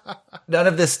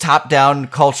this top down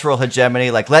cultural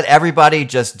hegemony. Like, let everybody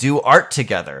just do art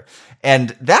together. And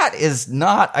that is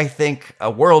not, I think,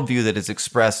 a worldview that is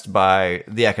expressed by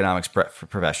the economics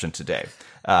profession today.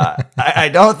 I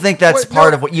don't think that's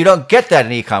part of what you don't get that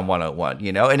in Econ 101,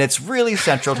 and it's really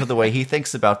central to the way he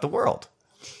thinks about the world.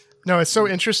 No, it's so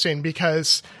interesting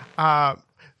because a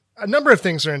number of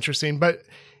things are interesting, but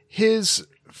his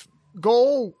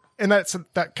goal, and that's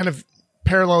that kind of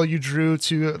parallel you drew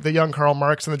to the young Karl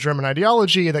Marx and the German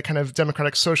ideology, that kind of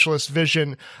democratic socialist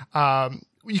vision.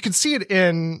 You can see it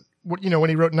in when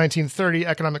he wrote in 1930,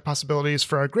 Economic Possibilities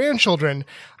for Our Grandchildren.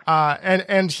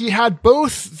 And he had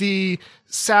both the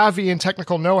savvy and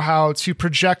technical know-how to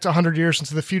project 100 years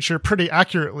into the future pretty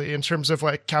accurately in terms of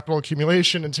like capital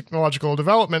accumulation and technological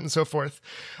development and so forth.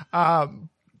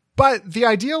 But the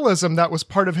idealism that was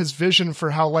part of his vision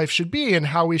for how life should be and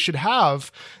how we should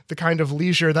have the kind of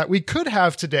leisure that we could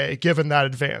have today, given that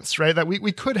advance, right? That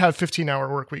we could have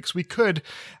 15-hour work weeks. We could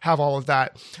have all of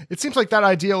that. It seems like that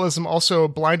idealism also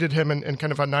blinded him in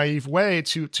kind of a naive way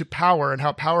to power and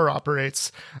how power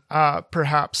operates,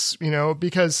 perhaps,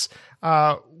 because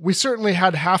we certainly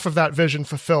had half of that vision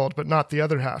fulfilled, but not the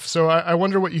other half. So I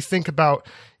wonder what you think about,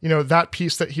 that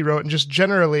piece that he wrote and just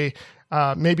generally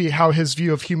maybe how his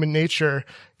view of human nature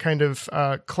kind of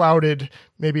clouded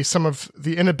maybe some of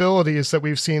the inabilities that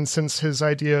we've seen since his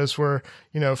ideas were,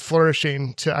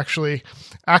 flourishing to actually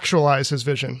actualize his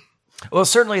vision. Well,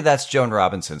 certainly that's Joan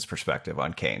Robinson's perspective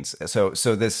on Keynes. So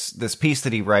this piece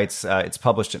that he writes, it's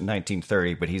published in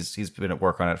 1930, but he's been at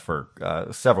work on it for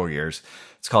several years.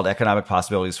 It's called Economic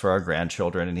Possibilities for Our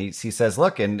Grandchildren, and he says,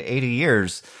 look, in 80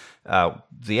 years,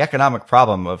 the economic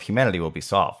problem of humanity will be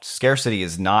solved. Scarcity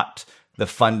is not the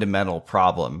fundamental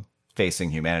problem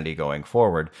facing humanity going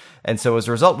forward. And so as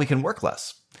a result, we can work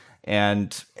less.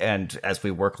 And as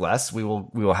we work less, we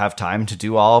will have time to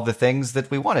do all of the things that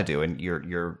we want to do. And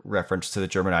your reference to the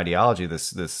German ideology,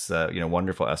 this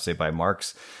wonderful essay by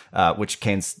Marx, which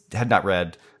Keynes had not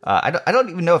read. I don't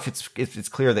even know if it's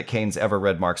clear that Keynes ever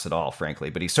read Marx at all, frankly,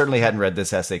 but he certainly hadn't read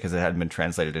this essay because it hadn't been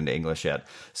translated into English yet.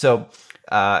 So,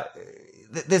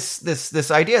 this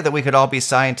idea that we could all be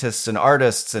scientists and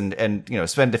artists and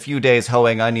spend a few days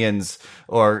hoeing onions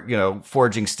or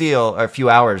forging steel, or a few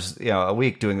hours a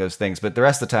week doing those things, but the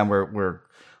rest of the time we're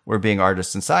being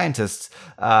artists and scientists.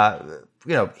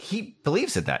 He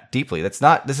believes in that deeply. This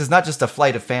is not just a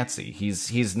flight of fancy.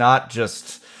 He's not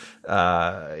just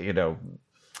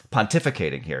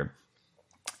pontificating here.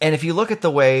 And if you look at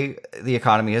the way the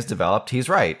economy has developed, he's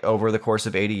right. Over the course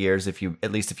of 80 years, if you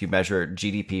measure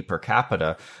GDP per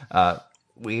capita,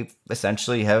 we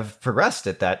essentially have progressed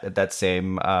at that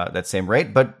same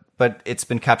rate, but it's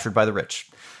been captured by the rich.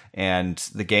 And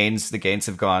the gains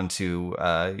have gone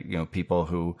to people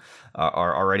who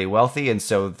are already wealthy, and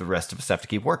so the rest of us have to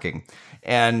keep working.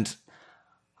 And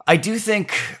I do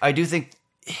think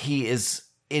he is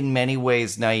in many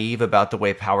ways naive about the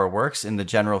way power works. In the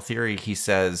general theory, he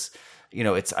says,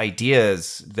 it's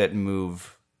ideas that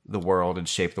move the world and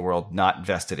shape the world, not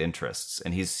vested interests.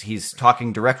 And he's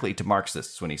talking directly to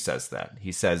Marxists when he says that.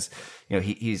 He says,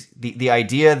 he's the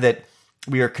idea that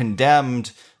we are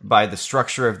condemned by the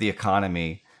structure of the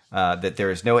economy that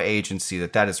there is no agency,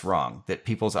 that is wrong, that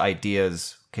people's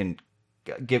ideas can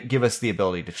give us the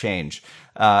ability to change.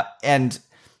 And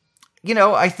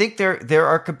I think there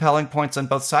are compelling points on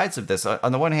both sides of this.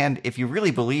 On the one hand, if you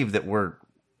really believe that we're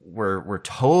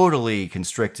totally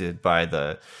constricted by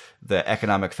the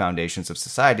economic foundations of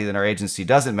society, then our agency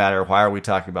doesn't matter. Why are we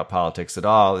talking about politics at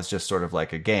all? It's just sort of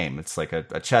like a game. It's like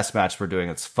a chess match we're doing.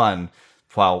 It's fun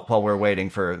while we're waiting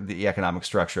for the economic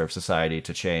structure of society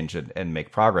to change and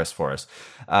make progress for us.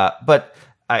 But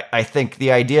I think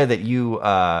the idea that you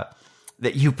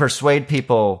persuade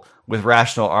people with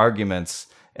rational arguments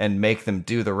and make them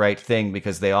do the right thing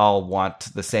because they all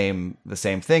want the same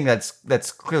thing,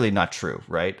 that's clearly not true,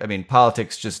 right? I mean,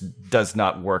 politics just does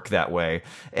not work that way,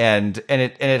 and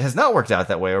it has not worked out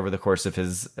that way over the course of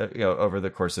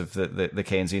the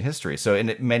Keynesian history. So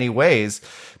in many ways,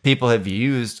 people have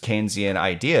used Keynesian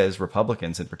ideas,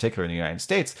 Republicans in particular in the United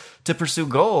States, to pursue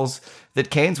goals that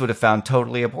Keynes would have found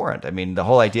totally abhorrent. I mean, the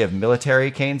whole idea of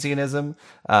military Keynesianism,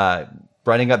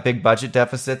 running up big budget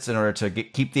deficits in order to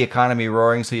keep the economy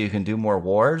roaring so you can do more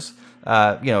wars.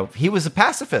 He was a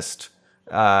pacifist.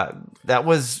 That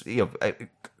was,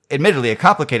 admittedly a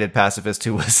complicated pacifist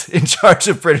who was in charge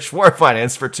of British war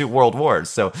finance for 2 world wars.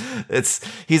 So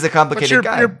he's a complicated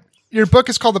guy. Your book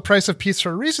is called The Price of Peace for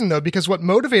a reason, though, because what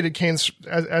motivated Keynes,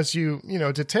 as you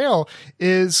detail,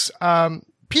 is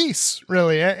peace,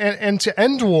 really, and to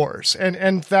end wars,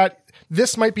 and that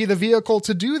this might be the vehicle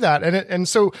to do that. And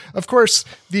so, of course,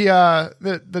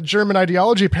 the German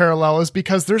ideology parallel is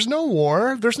because there's no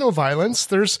war, there's no violence,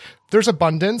 there's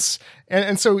abundance.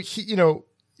 And so,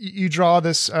 you draw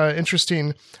this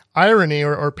interesting irony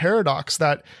or paradox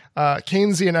that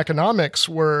Keynesian economics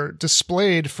were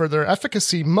displayed for their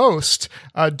efficacy most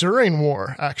during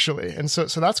war, actually. And so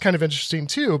that's kind of interesting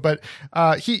too. But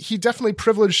he definitely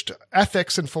privileged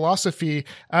ethics and philosophy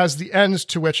as the end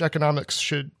to which economics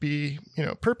should be,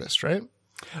 purposed, right?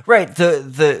 Right.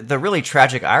 The really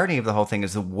tragic irony of the whole thing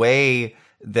is the way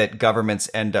that governments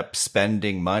end up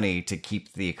spending money to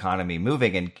keep the economy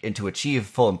moving and to achieve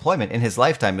full employment in his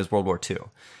lifetime is World War II.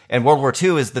 And World War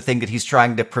II is the thing that he's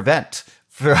trying to prevent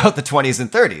throughout the 20s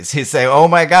and 30s. He's saying, oh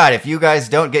my God, if you guys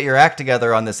don't get your act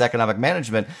together on this economic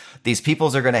management, these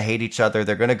peoples are going to hate each other.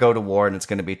 They're going to go to war and it's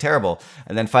going to be terrible.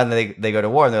 And then finally they go to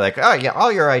war and they're like, oh yeah,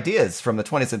 all your ideas from the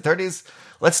 20s and 30s,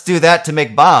 let's do that to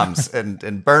make bombs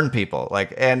and burn people.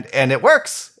 And it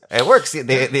works. It works.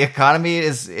 The economy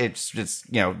it's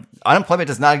unemployment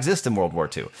does not exist in World War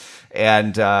II.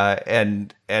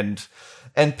 And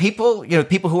people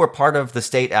who are part of the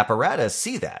state apparatus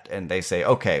see that and they say,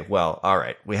 okay, well, all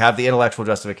right, we have the intellectual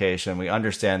justification. We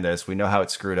understand this. We know how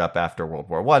it screwed up after World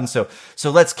War I. So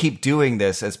let's keep doing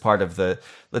this as part of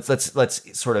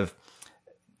let's sort of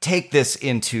take this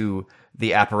into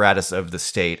the apparatus of the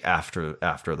state after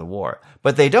the war.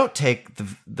 But they don't take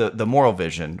the moral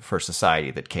vision for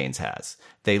society that Keynes has.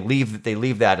 They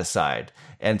leave that aside.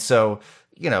 And so,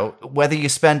 whether you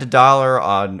spend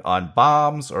 $1 on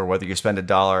bombs or whether you spend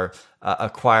 $1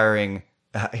 acquiring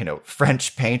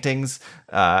French paintings,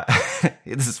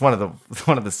 this is one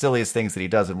of the silliest things that he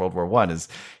does in World War I is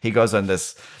he goes on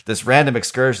this random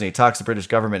excursion. He talks the British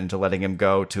government into letting him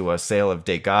go to a sale of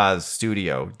Degas'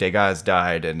 studio. Degas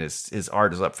died and his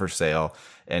art is up for sale.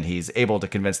 And he's able to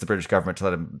convince the British government to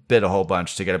let him bid a whole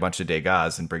bunch to get a bunch of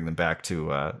Degas and bring them back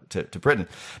to Britain.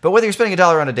 But whether you're spending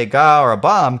 $1 on a Degas or a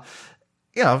bomb,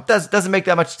 doesn't make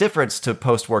that much difference to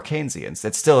post-war Keynesians.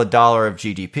 It's still $1 of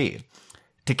GDP.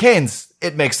 To Keynes,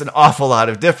 it makes an awful lot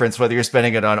of difference whether you're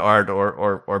spending it on art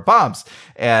or bombs.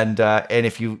 And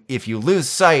if you lose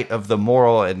sight of the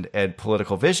moral and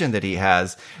political vision that he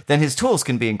has, then his tools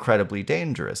can be incredibly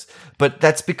dangerous. But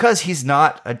that's because he's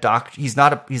not a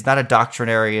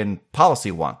doctrinarian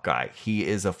policy wonk guy. He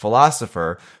is a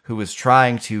philosopher who is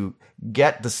trying to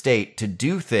get the state to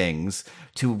do things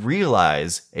to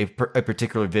realize a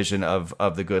particular vision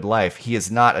of the good life. He is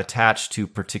not attached to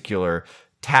particular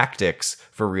tactics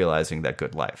for realizing that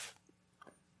good life.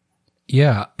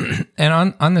 Yeah.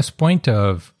 And on this point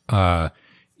of, hegemonic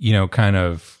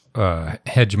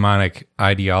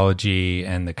ideology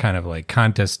and the kind of like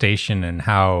contestation and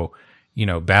how,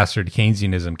 bastard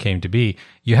Keynesianism came to be,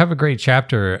 you have a great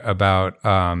chapter about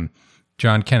John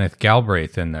Kenneth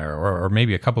Galbraith in there, or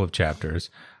maybe a couple of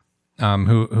chapters,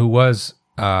 who was,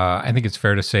 I think it's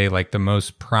fair to say, like the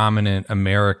most prominent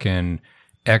American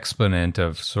exponent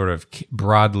of sort of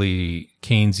broadly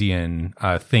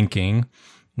Keynesian thinking,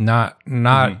 not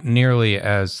nearly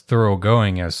as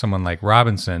thoroughgoing as someone like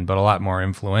Robinson, but a lot more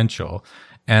influential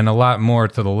and a lot more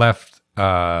to the left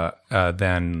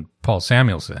than Paul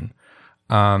Samuelson.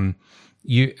 As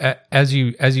you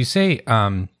say,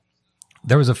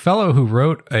 there was a fellow who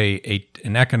wrote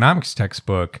an economics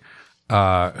textbook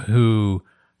who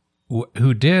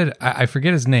did, I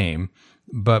forget his name,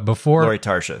 but before Laurie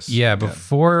Tarshis. Yeah,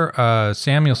 before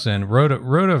Samuelson wrote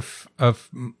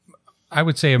I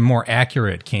would say a more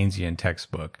accurate Keynesian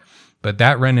textbook, but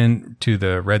that ran into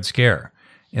the Red Scare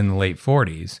in the late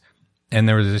 40s. And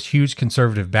there was this huge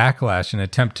conservative backlash, an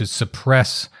attempt to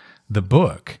suppress the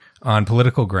book on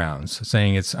political grounds,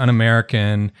 saying it's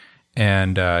un-American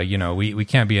and, we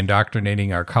can't be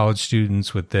indoctrinating our college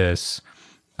students with this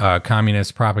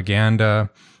communist propaganda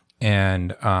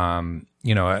and,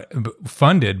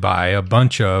 funded by a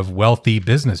bunch of wealthy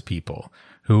business people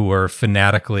who were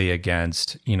fanatically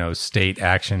against, state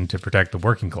action to protect the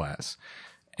working class.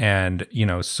 And,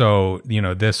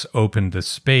 this opened the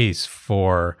space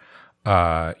for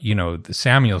the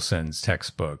Samuelson's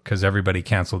textbook, because everybody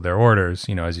canceled their orders,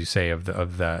 as you say, of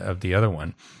the other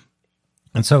one.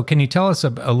 And so, can you tell us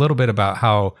a little bit about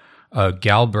how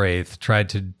Galbraith tried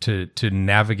to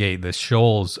navigate the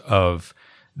shoals of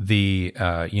the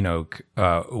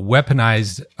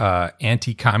weaponized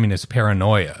anti-communist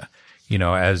paranoia,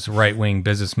 as right-wing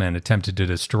businessmen attempted to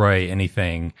destroy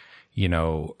anything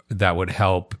that would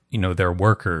help their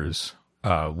workers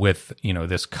with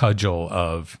this cudgel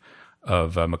of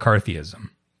McCarthyism.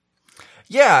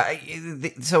 Yeah.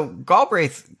 So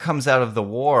Galbraith comes out of the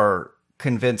war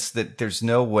convinced that there's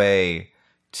no way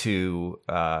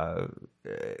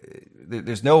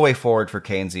forward for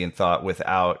Keynesian thought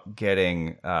without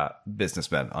getting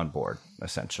businessmen on board.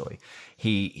 Essentially,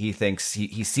 he thinks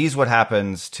he sees what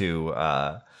happens to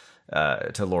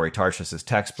Laurie Tarshis's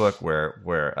textbook,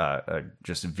 where a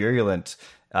just virulent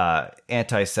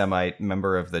anti-Semite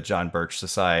member of the John Birch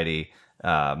Society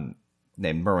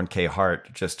named Merwin K.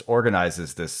 Hart just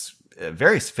organizes this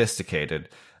very sophisticated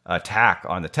attack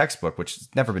on the textbook, which has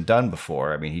never been done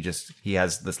before. I mean, he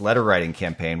has this letter writing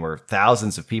campaign where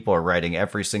thousands of people are writing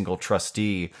every single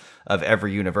trustee of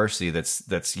every university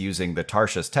that's using the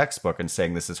Tarshis textbook and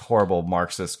saying this is horrible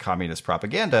Marxist communist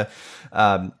propaganda.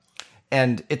 And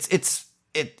it's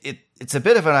a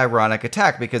bit of an ironic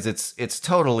attack because it's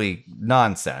totally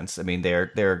nonsense. I mean,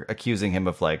 they're accusing him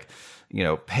of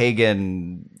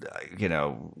pagan,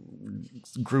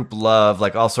 group love,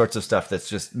 like all sorts of stuff that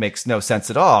just makes no sense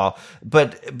at all.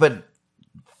 But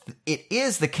it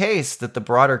is the case that the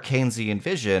broader Keynesian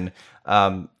vision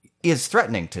is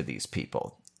threatening to these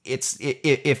people.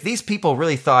 If these people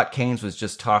really thought Keynes was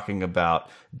just talking about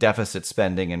deficit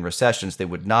spending and recessions, they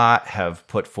would not have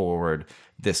put forward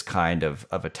this kind of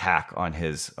attack on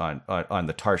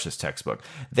the Tarshis textbook.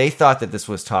 They thought that this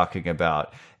was talking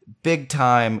about big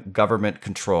time government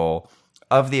control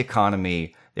of the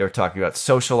economy. They were talking about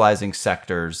socializing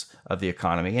sectors of the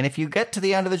economy. And if you get to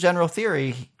the end of the general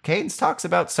theory, Keynes talks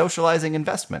about socializing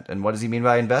investment. And what does he mean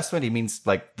by investment? He means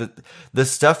like the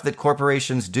stuff that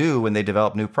corporations do when they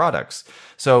develop new products.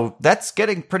 So that's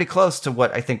getting pretty close to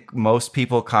what I think most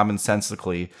people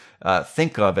commonsensically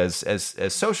think of as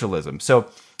socialism. So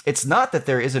it's not that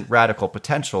there isn't radical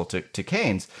potential to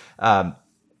Keynes. And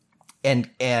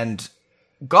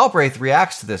Galbraith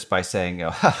reacts to this by saying,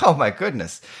 oh my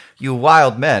goodness, you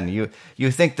wild men,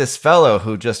 you think this fellow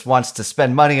who just wants to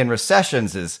spend money in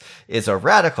recessions is a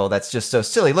radical. That's just so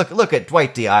silly. Look at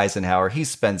Dwight D. Eisenhower. He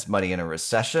spends money in a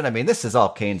recession. I mean, this is all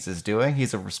Keynes is doing.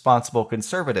 He's a responsible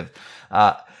conservative.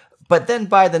 But then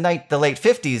by the late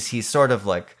 50s, he's sort of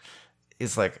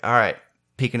is like, all right,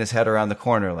 peeking his head around the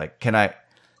corner. Like, can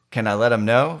I let him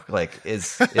know? Like,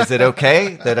 is it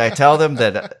okay that I tell them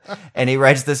that? And he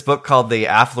writes this book called The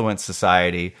Affluent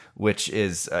Society, which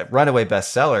is a runaway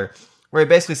bestseller, where he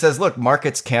basically says, look,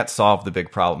 markets can't solve the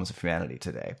big problems of humanity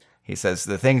today. He says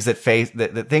the things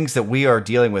that we are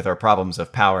dealing with are problems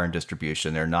of power and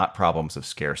distribution. They're not problems of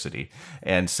scarcity.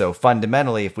 And so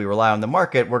fundamentally, if we rely on the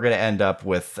market, we're going to end up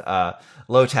with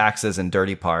low taxes and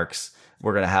dirty parks.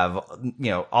 We're going to have,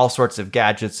 all sorts of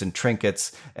gadgets and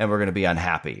trinkets, and we're going to be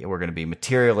unhappy. We're going to be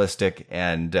materialistic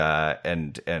and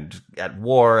at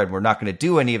war, and we're not going to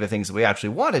do any of the things that we actually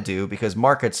want to do because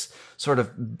markets sort of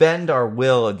bend our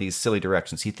will in these silly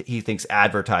directions. He thinks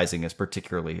advertising is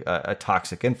particularly a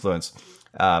toxic influence,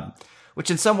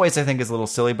 which in some ways I think is a little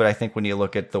silly, but I think when you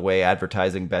look at the way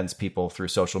advertising bends people through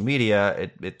social media,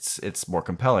 it's more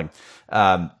compelling.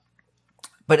 But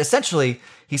essentially,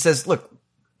 he says, look,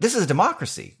 this is a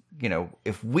democracy.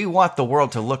 If we want the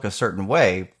world to look a certain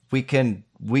way, we can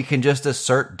just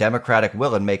assert democratic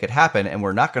will and make it happen. And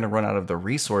we're not going to run out of the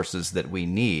resources that we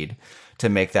need to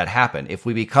make that happen. If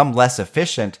we become less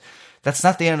efficient, that's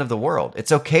not the end of the world.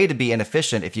 It's okay to be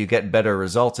inefficient if you get better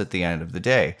results at the end of the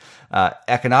day.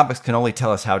 Economics can only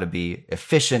tell us how to be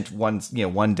efficient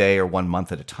one day or 1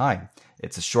 month at a time.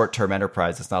 It's a short-term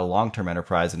enterprise. It's not a long-term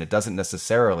enterprise, and it doesn't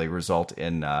necessarily result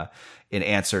in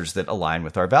answers that align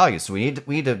with our values. So we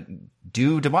need to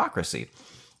do democracy.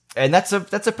 And that's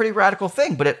a pretty radical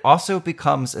thing, but it also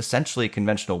becomes essentially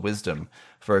conventional wisdom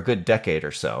for a good decade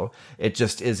or so. It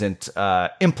just isn't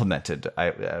implemented,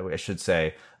 I should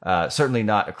say, certainly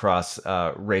not across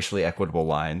racially equitable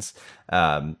lines.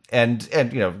 And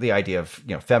the idea of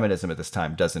feminism at this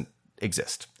time doesn't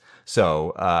exist.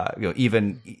 So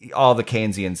even all the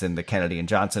Keynesians in the Kennedy and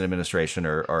Johnson administration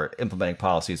are implementing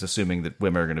policies assuming that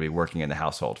women are going to be working in the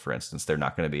household, for instance. They're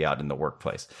not going to be out in the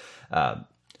workplace.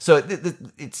 So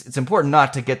it's important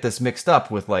not to get this mixed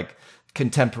up with like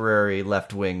contemporary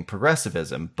left-wing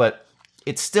progressivism, but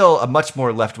it's still a much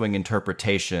more left-wing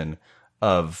interpretation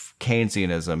of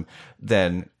Keynesianism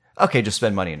than, okay, just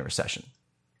spend money in a recession.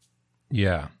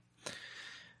 Yeah.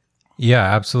 Yeah,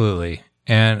 absolutely.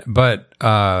 But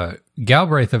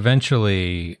Galbraith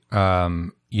eventually,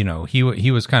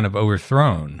 he was kind of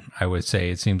overthrown, I would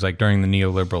say, it seems like, during the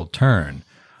neoliberal turn.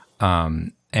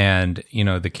 And,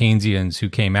 the Keynesians who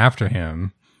came after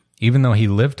him, even though he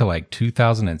lived to like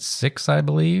 2006, I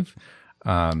believe.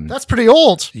 That's pretty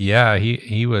old. Yeah,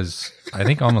 he was, I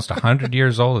think, almost 100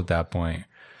 years old at that point.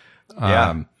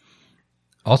 Yeah.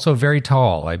 Also very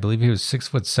tall. I believe he was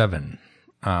 6'7".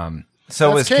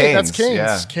 So was Keynes. That's Keynes.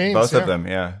 Yeah, Keynes, both of them.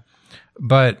 Yeah.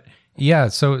 But yeah,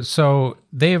 so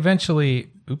they eventually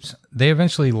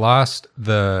lost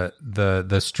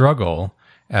the struggle,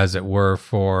 as it were,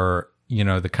 for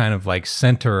the kind of like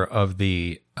center of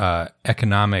the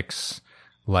economics,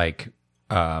 like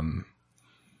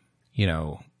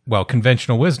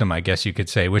conventional wisdom, I guess you could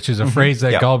say, which is a phrase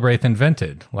that Galbraith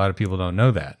invented. A lot of people don't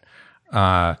know that.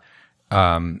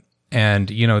 And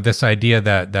this idea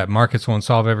that markets won't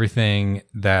solve everything,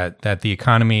 that the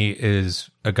economy is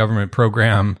a government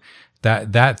program,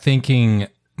 that thinking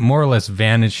more or less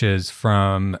vanishes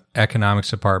from economics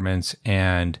departments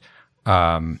and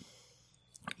the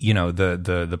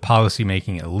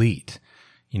policymaking elite.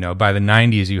 By the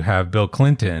 90s, you have Bill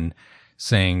Clinton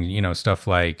saying, stuff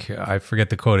like, I forget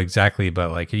the quote exactly,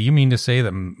 but like, you mean to say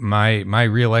that my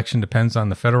reelection depends on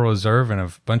the Federal Reserve and a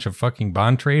bunch of fucking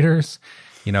bond traders?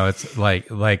 It's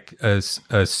like a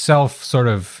self sort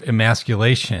of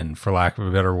emasculation, for lack of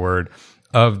a better word,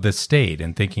 of the state,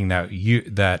 and thinking that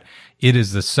it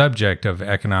is the subject of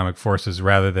economic forces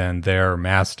rather than their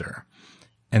master.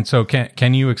 And so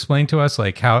can you explain to us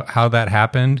like how that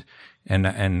happened and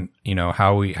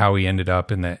how we ended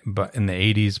up in the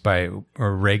 80s by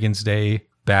Reagan's day,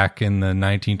 back in the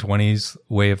 1920s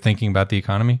way of thinking about the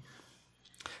economy?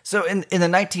 So in the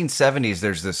 1970s,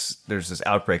 there's this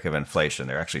outbreak of inflation.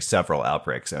 There are actually several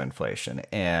outbreaks of inflation,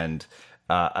 and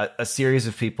a series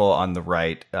of people on the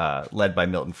right, led by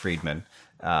Milton Friedman,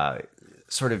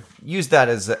 sort of used that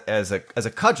as a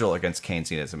cudgel against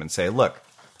Keynesianism and say, look,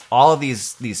 all of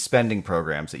these spending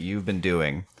programs that you've been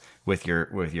doing with your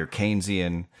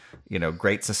Keynesian,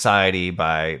 Great Society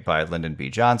by Lyndon B.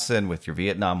 Johnson, with your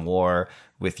Vietnam War,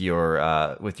 with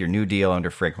your New Deal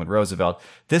under Franklin Roosevelt,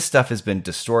 this stuff has been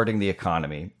distorting the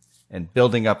economy and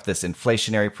building up this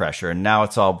inflationary pressure, and now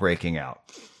it's all breaking out.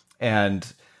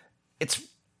 And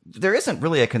there isn't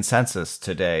really a consensus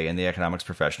today in the economics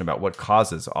profession about what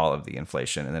causes all of the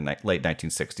inflation in the late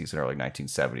 1960s and early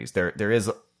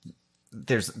 1970s.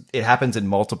 It happens in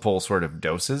multiple sort of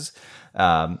doses.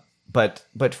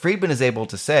 But Friedman is able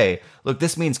to say, look,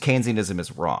 this means Keynesianism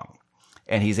is wrong.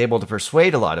 And he's able to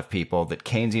persuade a lot of people that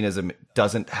Keynesianism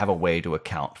doesn't have a way to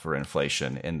account for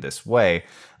inflation in this way.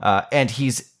 And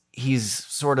he's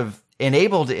sort of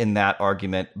enabled in that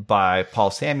argument by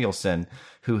Paul Samuelson,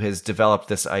 who has developed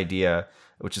this idea,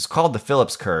 which is called the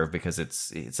Phillips curve, because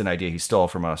it's an idea he stole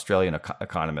from an Australian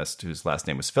economist whose last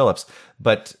name was Phillips.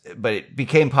 But it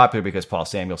became popular because Paul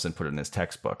Samuelson put it in his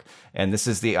textbook. And this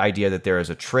is the idea that there is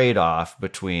a trade-off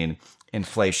between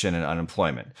inflation and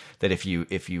unemployment. That if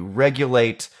you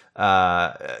regulate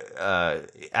aggregate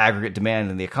demand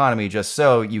in the economy just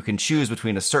so, you can choose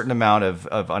between a certain amount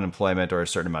of unemployment or a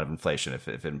certain amount of inflation. If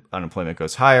unemployment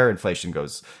goes higher, inflation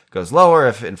goes lower.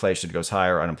 If inflation goes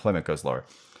higher, unemployment goes lower.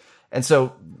 And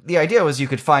so the idea was you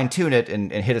could fine-tune it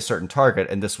and hit a certain target,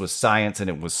 and this was science and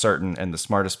it was certain, and the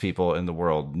smartest people in the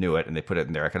world knew it, and they put it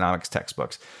in their economics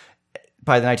textbooks.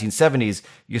 By the 1970s,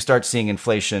 you start seeing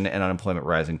inflation and unemployment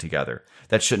rising together.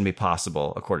 That shouldn't be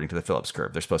possible, according to the Phillips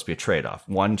curve. There's supposed to be a trade-off.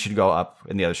 One should go up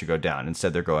and the other should go down.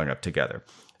 Instead, they're going up together.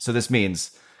 So this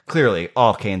means, clearly,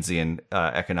 all Keynesian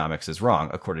economics is wrong,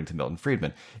 according to Milton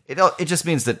Friedman. It just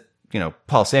means that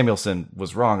Paul Samuelson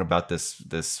was wrong about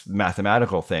this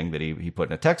mathematical thing that he put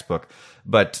in a textbook,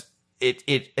 but it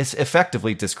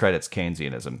effectively discredits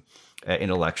Keynesianism.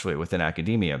 intellectually within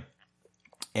academia.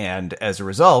 And as a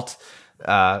result,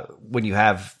 when you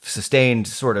have sustained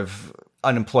sort of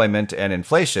unemployment and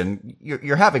inflation,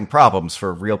 you're having problems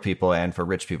for real people and for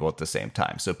rich people at the same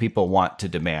time. So people want to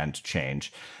demand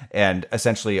change. And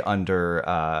essentially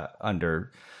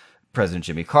under President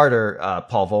Jimmy Carter,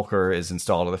 Paul Volcker is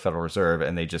installed at the Federal Reserve,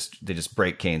 and they just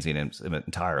break Keynesianism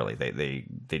entirely.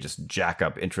 They just jack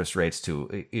up interest rates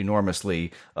to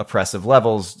enormously oppressive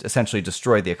levels, essentially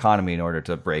destroy the economy in order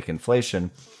to break inflation.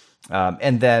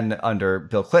 And then under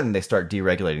Bill Clinton, they start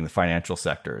deregulating the financial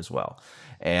sector as well.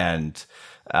 And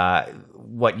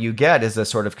what you get is a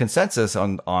sort of consensus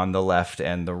on the left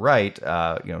and the right,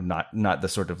 not the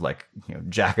sort of like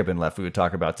Jacobin left we would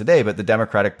talk about today, but the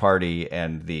Democratic Party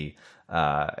and the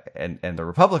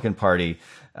Republican Party.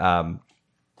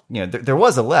 There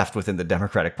was a left within the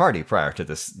Democratic Party prior to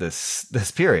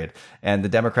this period, and the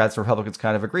Democrats and Republicans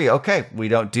kind of agree. Okay, we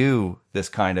don't do this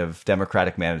kind of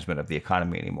democratic management of the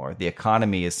economy anymore. The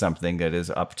economy is something that is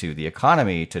up to the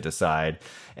economy to decide,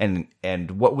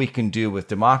 and what we can do with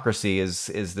democracy is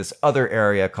this other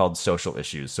area called social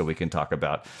issues. So we can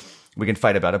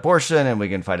fight about abortion, and we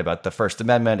can fight about the First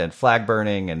Amendment and flag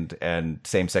burning and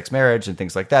same-sex marriage and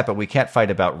things like that. But we can't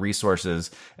fight about resources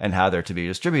and how they're to be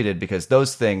distributed, because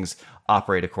those things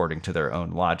operate according to their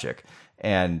own logic.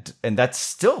 And that's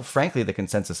still, frankly, the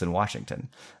consensus in Washington.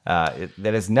 That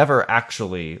has never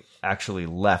actually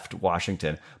left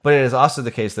Washington. But it is also the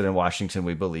case that in Washington,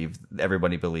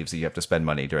 everybody believes that you have to spend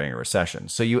money during a recession.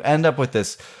 So you end up with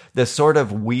this sort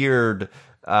of weird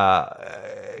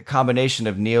combination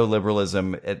of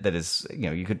neoliberalism that is,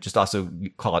 you could just also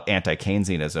call it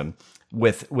anti-Keynesianism,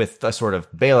 with a sort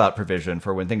of bailout provision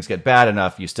for when things get bad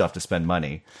enough, you still have to spend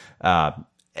money.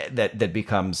 That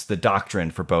becomes the doctrine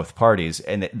for both parties,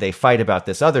 and they fight about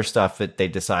this other stuff that they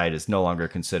decide is no longer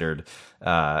considered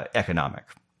economic.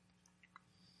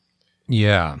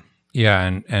 Yeah,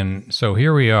 and so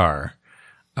here we are.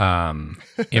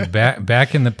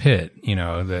 Back in the pit,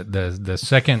 the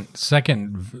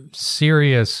second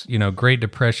serious, Great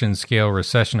Depression scale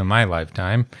recession of my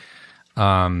lifetime.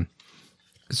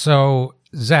 So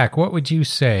Zach, what would you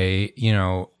say,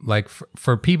 like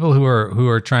for people who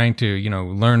are trying to,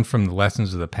 learn from the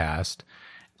lessons of the past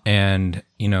and,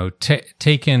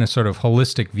 take in a sort of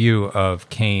holistic view of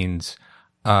Keynes,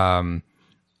 and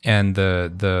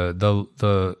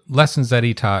the lessons that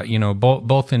he taught,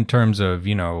 both in terms of,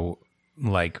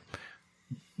 like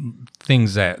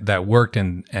things that worked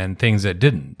and things that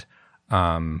didn't,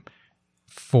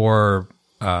 for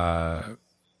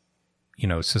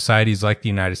societies like the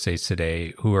United States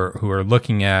today, who are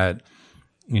looking at,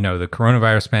 the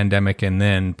coronavirus pandemic, and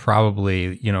then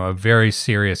probably, a very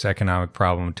serious economic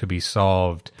problem to be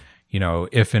solved,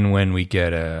 if and when we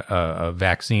get a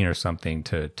vaccine or something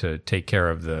to take care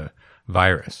of the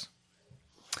virus.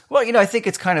 Well, I think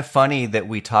it's kind of funny that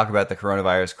we talk about the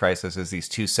coronavirus crisis as these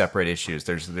two separate issues.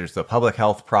 There's the public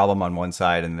health problem on one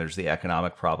side, and there's the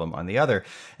economic problem on the other.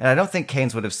 And I don't think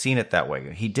Keynes would have seen it that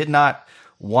way. He did not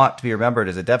want to be remembered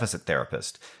as a deficit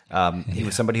therapist. He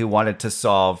was somebody who wanted to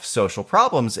solve social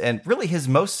problems, and really his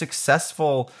most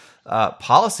successful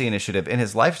policy initiative in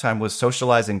his lifetime was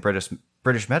socializing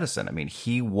British medicine. I mean,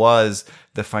 he was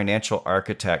the financial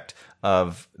architect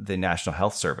of the National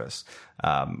Health Service,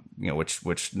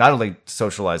 which not only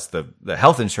socialized the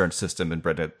health insurance system in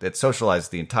Britain, it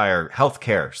socialized the entire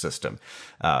healthcare system,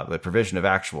 the provision of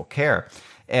actual care.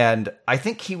 And I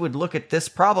think he would look at this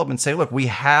problem and say, look, we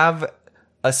have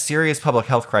a serious public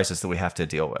health crisis that we have to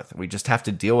deal with. We just have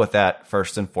to deal with that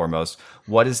first and foremost.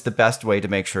 What is the best way to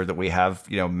make sure that we have,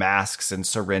 masks and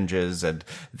syringes and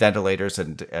ventilators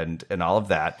and all of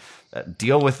that?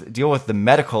 Deal with the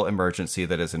medical emergency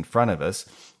that is in front of us.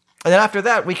 And then after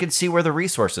that, we can see where the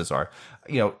resources are.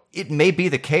 It may be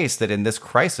the case that in this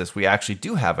crisis, we actually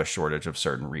do have a shortage of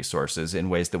certain resources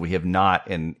in ways that we have not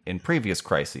in previous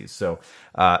crises. So,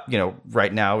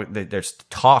 right now there's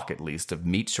talk, at least, of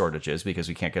meat shortages because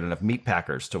we can't get enough meat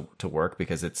packers to work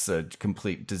because it's a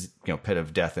complete, pit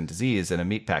of death and disease in a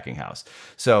meat packing house.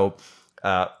 So,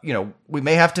 we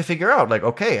may have to figure out, like,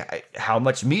 okay, how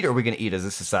much meat are we going to eat as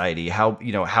a society? How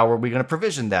are we going to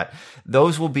provision that?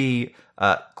 Those will be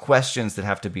questions that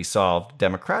have to be solved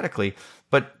democratically.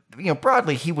 But,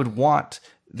 broadly, he would want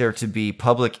there to be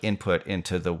public input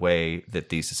into the way that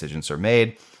these decisions are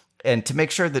made, and to make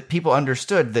sure that people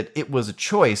understood that it was a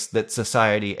choice that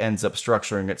society ends up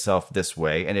structuring itself this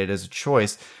way, and it is a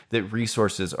choice that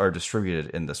resources are distributed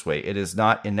in this way. It is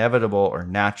not inevitable or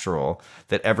natural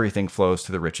that everything flows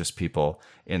to the richest people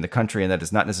in the country, and that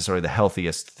is not necessarily the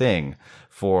healthiest thing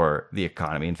for the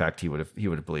economy. In fact, he would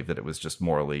have believed that it was just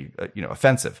morally,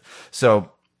 offensive.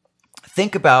 So,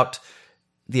 think about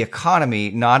the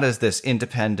economy not as this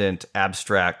independent,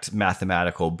 abstract,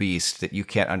 mathematical beast that you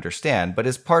can't understand, but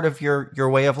as part of your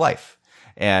way of life.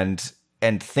 And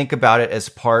think about it as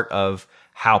part of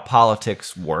how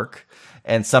politics work,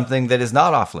 and something that is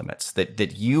not off limits,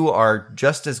 that you are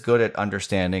just as good at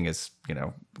understanding as, you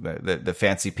know, the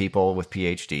fancy people with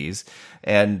PhDs,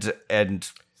 and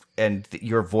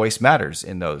your voice matters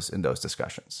in those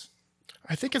discussions.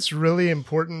 I think it's really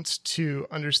important to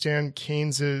understand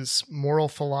Keynes's moral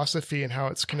philosophy and how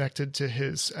it's connected to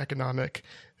his economic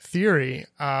theory,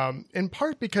 in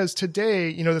part because today,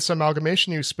 you know, this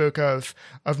amalgamation you spoke of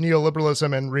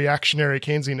neoliberalism and reactionary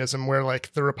Keynesianism, where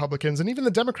like the Republicans and even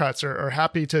the Democrats are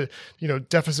happy to, you know,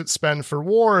 deficit spend for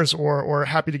wars or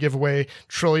happy to give away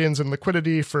trillions in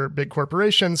liquidity for big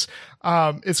corporations,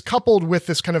 is coupled with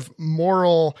this kind of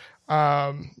moral,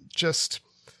 just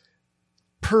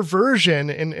perversion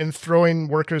in throwing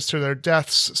workers to their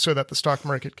deaths so that the stock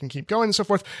market can keep going and so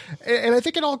forth. And I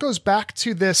think it all goes back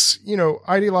to this, you know,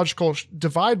 ideological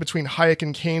divide between Hayek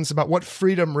and Keynes about what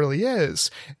freedom really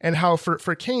is, and how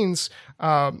for Keynes,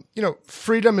 you know,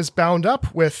 freedom is bound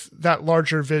up with that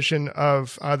larger vision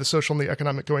of the social and the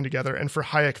economic going together. And for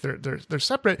Hayek, they're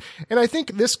separate. And I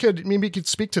think this could, maybe you could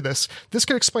speak to this. This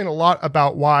could explain a lot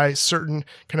about why certain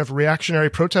kind of reactionary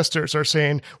protesters are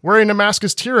saying wearing a mask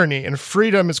is tyranny and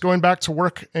freedom is going back to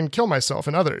work and kill myself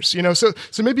and others. You know, so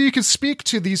maybe you could speak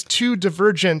to these two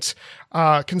divergent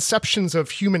conceptions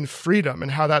of human freedom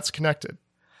and how that's connected.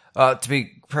 To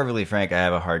be perfectly frank, I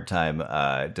have a hard time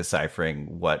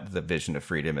deciphering what the vision of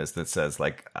freedom is that says,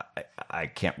 like, I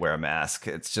can't wear a mask.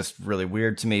 It's just really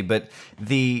weird to me. But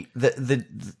the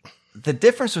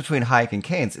difference between Hayek and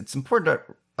Keynes, it's important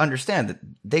to understand that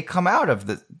they come out of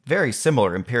the very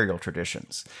similar imperial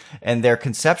traditions, and their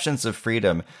conceptions of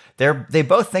freedom, they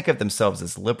both think of themselves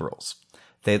as liberals.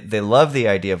 They love the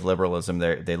idea of liberalism.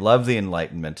 They love the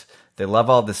Enlightenment. They love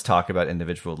all this talk about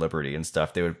individual liberty and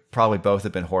stuff. They would probably both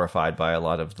have been horrified by a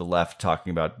lot of the left talking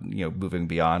about, you know, moving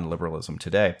beyond liberalism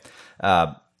today.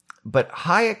 But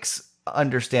Hayek's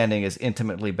understanding is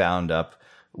intimately bound up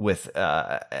with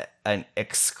an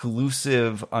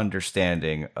exclusive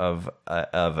understanding of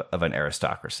an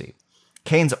aristocracy.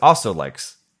 Keynes also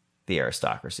likes the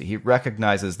aristocracy. He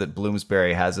recognizes that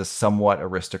Bloomsbury has a somewhat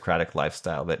aristocratic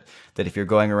lifestyle, that if you're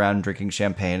going around drinking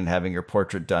champagne and having your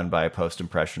portrait done by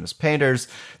post-impressionist painters,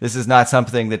 this is not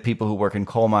something that people who work in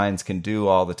coal mines can do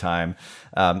all the time.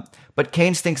 But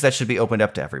Keynes thinks that should be opened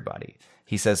up to everybody.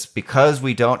 He says, because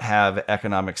we don't have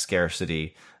economic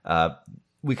scarcity,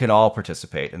 we can all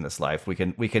participate in this life. We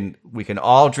can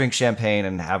all drink champagne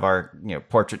and have our, you know,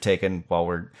 portrait taken while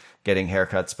we're getting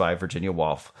haircuts by Virginia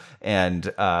Woolf, and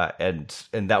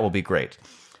that will be great.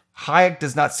 Hayek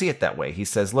does not see it that way. He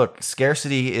says, look,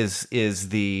 scarcity is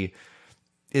the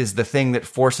thing that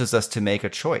forces us to make a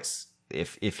choice.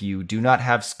 If you do not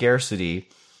have scarcity,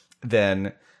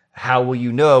 then how will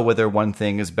you know whether one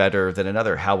thing is better than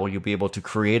another? How will you be able to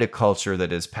create a culture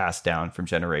that is passed down from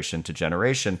generation to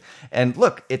generation? And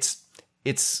look, it's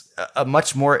a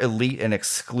much more elite and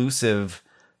exclusive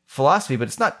philosophy, but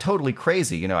it's not totally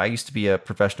crazy. You know, I used to be a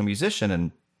professional musician,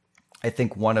 and I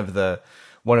think one of the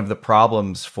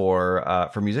problems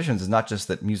for musicians is not just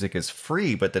that music is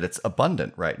free, but that it's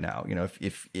abundant right now. You know,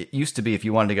 if it used to be, if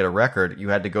you wanted to get a record, you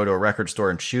had to go to a record store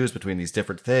and choose between these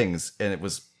different things, and it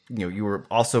was, you know, you were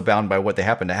also bound by what they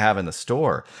happen to have in the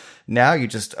store. Now you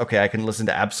just, okay, I can listen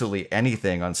to absolutely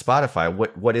anything on Spotify.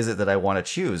 What is it that I want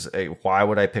to choose? Why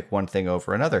would I pick one thing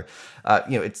over another?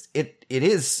 You know, it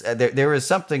is, there is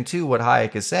something to what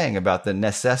Hayek is saying about the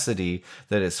necessity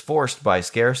that is forced by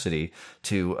scarcity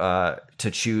to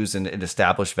choose and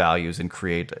establish values and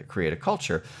create a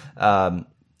culture.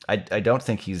 I don't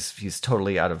think he's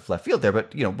totally out of left field there,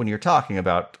 but, you know, when you're talking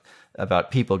about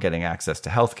people getting access to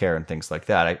healthcare and things like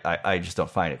that, I just don't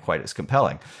find it quite as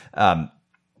compelling.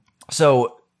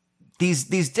 So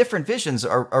these different visions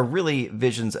are really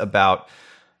visions about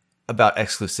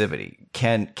exclusivity.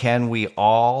 Can we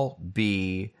all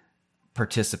be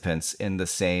participants in the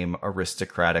same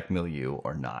aristocratic milieu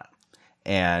or not?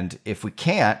 And if we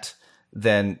can't,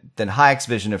 then Hayek's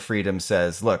vision of freedom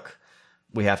says, look,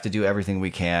 we have to do everything we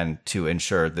can to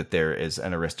ensure that there is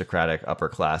an aristocratic upper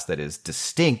class that is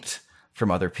distinct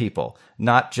from other people.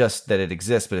 Not just that it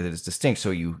exists, but it is distinct.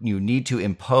 So you need to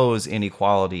impose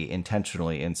inequality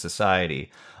intentionally in society.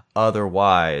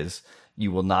 Otherwise,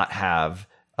 you will not have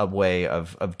a way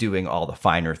of doing all the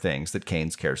finer things that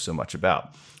Keynes cares so much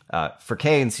about. For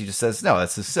Keynes, he just says, no,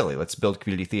 that's just silly. Let's build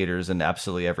community theaters in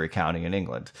absolutely every county in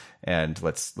England. And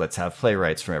let's have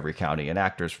playwrights from every county and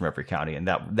actors from every county. And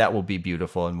that will be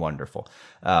beautiful and wonderful.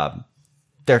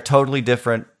 They're totally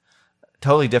different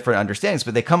totally different understandings,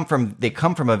 but they come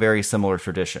from a very similar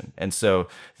tradition. And so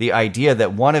the idea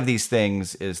that one of these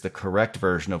things is the correct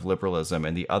version of liberalism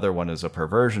and the other one is a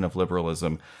perversion of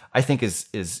liberalism, I think is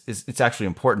it's actually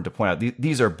important to point out.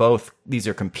 These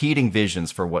are competing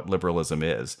visions for what liberalism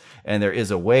is, and there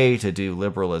is a way to do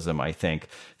liberalism, I think,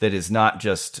 that is not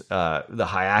just the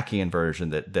Hayekian version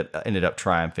that ended up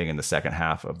triumphing in the second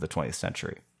half of the 20th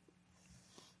century.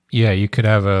 Yeah, you could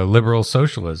have a liberal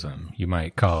socialism, you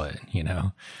might call it,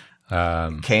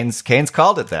 Keynes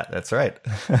called it that. That's right.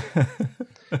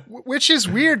 Which is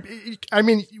weird. I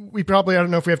mean, I don't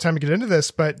know if we have time to get into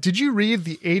this, but did you read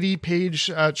the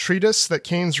 80-page treatise that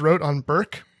Keynes wrote on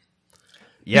Burke?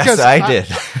 Yes, I did.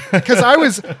 Because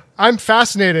I'm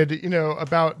fascinated,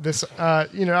 about this.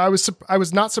 I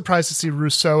was not surprised to see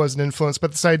Rousseau as an influence,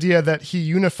 but this idea that he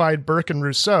unified Burke and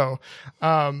Rousseau.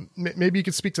 Maybe you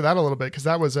could speak to that a little bit, because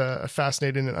that was a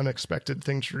fascinating and unexpected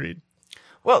thing to read.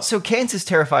 Well, so Keynes is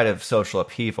terrified of social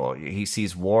upheaval. He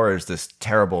sees war as this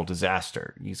terrible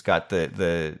disaster. He's got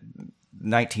the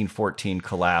 1914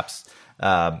 collapse.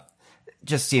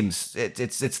 Just seems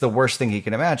it's the worst thing he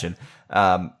can imagine.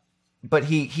 But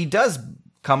he does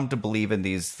come to believe in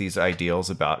these ideals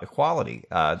about equality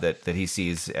that he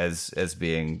sees as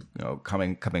being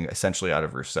coming essentially out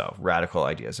of Rousseau, radical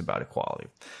ideas about equality.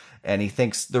 And he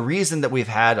thinks the reason that we've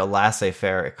had a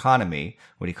laissez-faire economy,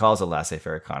 what he calls a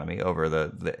laissez-faire economy, over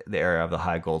the era of the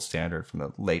high gold standard from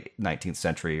the late 19th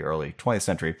century, early 20th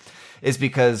century, is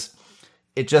because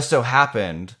it just so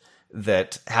happened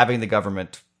that having the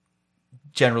government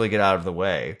generally get out of the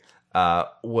way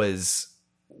was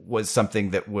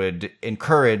something that would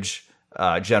encourage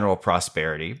general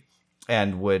prosperity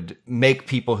and would make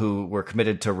people who were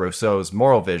committed to Rousseau's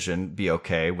moral vision be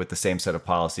okay with the same set of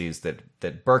policies that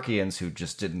Burkeans, who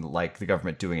just didn't like the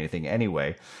government doing anything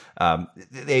anyway,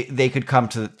 they could come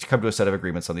to a set of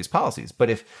agreements on these policies. But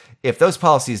if those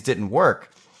policies didn't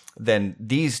work, then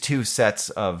these two sets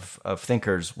of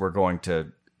thinkers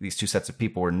these two sets of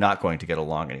people were not going to get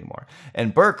along anymore.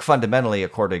 And Burke, fundamentally,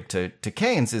 according to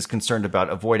Keynes, is concerned about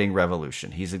avoiding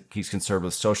revolution. He's concerned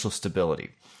with social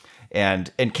stability.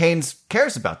 And Keynes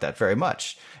cares about that very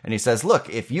much. And he says, look,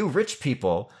 if you rich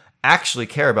people actually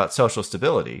care about social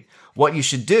stability, what you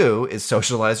should do is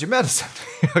socialize your medicine.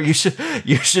 you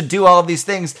should do all of these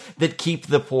things that keep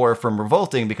the poor from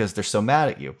revolting because they're so mad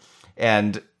at you.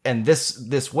 And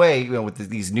this way, with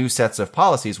these new sets of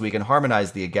policies, we can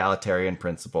harmonize the egalitarian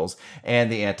principles and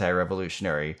the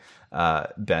anti-revolutionary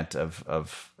bent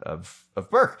of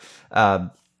Burke.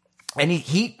 And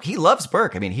he loves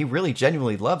Burke. I mean, he really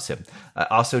genuinely loves him.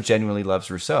 Also genuinely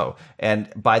loves Rousseau. And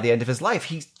by the end of his life,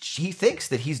 he thinks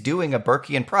that he's doing a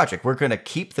Burkean project. We're going to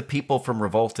keep the people from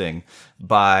revolting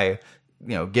by,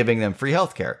 giving them free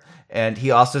healthcare. And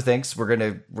he also thinks we're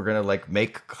gonna like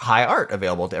make high art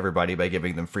available to everybody by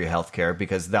giving them free healthcare,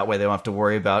 because that way they don't have to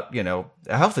worry about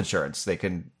health insurance. They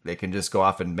can just go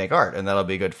off and make art, and that'll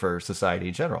be good for society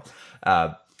in general.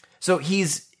 So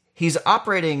he's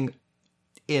operating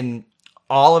in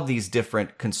all of these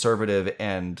different conservative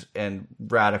and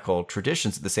radical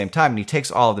traditions at the same time, and he takes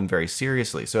all of them very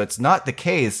seriously. So it's not the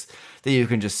case that you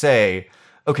can just say,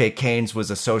 okay, Keynes was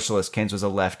a socialist, Keynes was a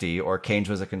lefty, or Keynes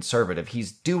was a conservative.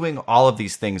 He's doing all of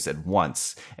these things at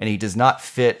once, and he does not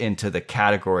fit into the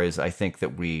categories, I think,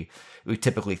 that we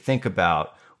typically think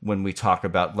about when we talk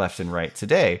about left and right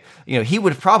today. He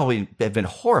would probably have been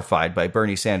horrified by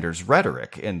Bernie Sanders'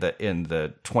 rhetoric in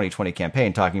the 2020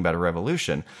 campaign talking about a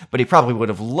revolution, but he probably would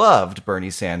have loved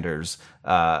Bernie Sanders'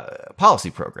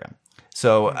 policy program.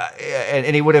 So,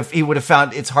 and he would have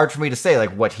found it's hard for me to say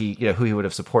like what who he would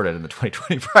have supported in the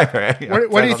 2020 primary.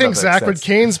 What do you think, Zach? Would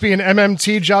Keynes be an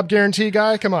MMT job guarantee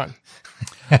guy? Come on.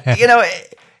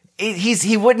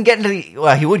 He wouldn't get into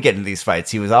he would get into these fights.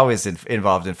 He was always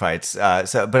involved in fights.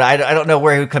 But I don't know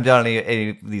where he would come down on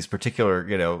any of these particular,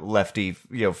 lefty,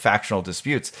 factional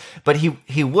disputes. But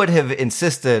he would have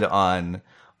insisted on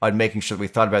making sure we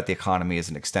thought about the economy as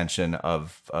an extension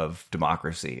of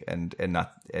democracy and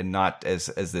not as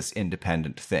this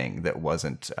independent thing that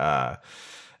wasn't, that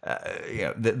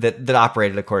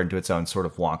operated according to its own sort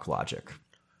of wonk logic.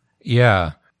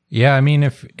 Yeah. Yeah, I mean,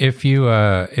 if you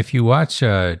watch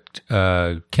Ken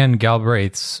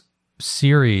Galbraith's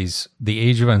series, The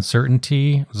Age of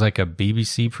Uncertainty, it was like a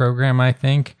BBC program, I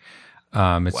think.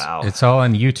 It's all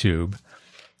on YouTube.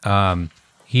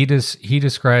 He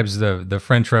describes the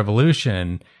French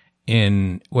Revolution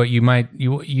in what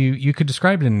you could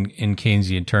describe it in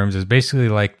Keynesian terms as basically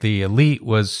like the elite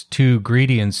was too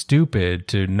greedy and stupid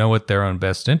to know what their own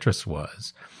best interest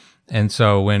was. And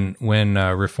so when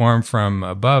reform from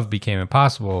above became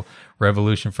impossible,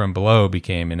 revolution from below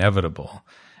became inevitable.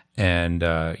 And,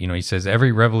 he says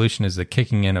every revolution is the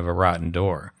kicking in of a rotten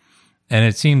door. And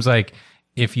it seems like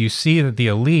if you see that the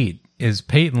elite is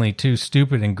patently too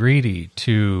stupid and greedy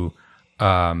to,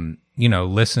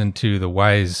 listen to the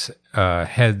wise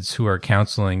heads who are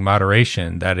counseling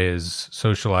moderation, that is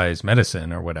socialized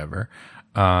medicine or whatever,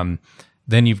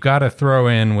 then you've got to throw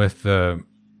in with the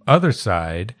other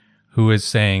side who is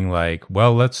saying like,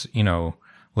 well, let's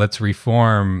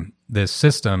reform this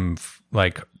system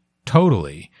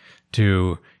totally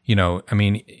to,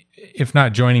 if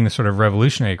not joining the sort of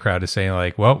revolutionary crowd, to say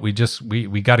like, well, we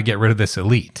got to get rid of this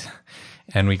elite,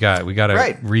 and we got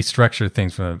to restructure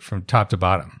things from top to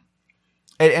bottom.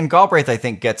 And Galbraith, I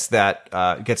think, gets that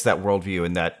worldview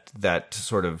and that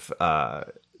sort of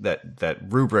that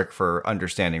rubric for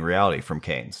understanding reality from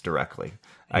Keynes directly.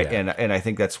 Yeah. And I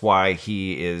think that's why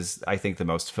he is, I think, the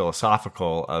most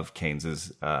philosophical of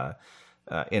Keynes's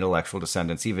intellectual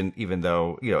descendants. Even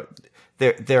though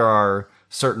there are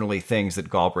certainly things that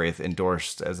Galbraith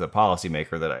endorsed as a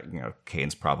policymaker that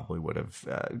Keynes probably would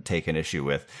have taken issue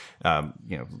with.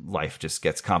 Life just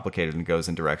gets complicated and goes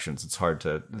in directions it's hard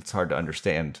to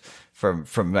understand from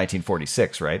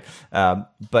 1946, right?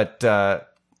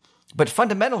 But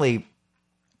fundamentally,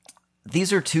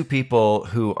 these are two people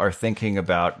who are thinking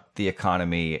about the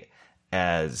economy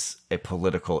as a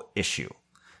political issue.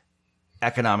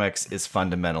 Economics is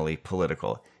fundamentally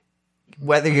political.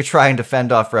 Whether you're trying to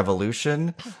fend off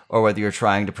revolution or whether you're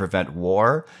trying to prevent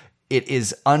war, it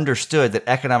is understood that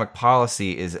economic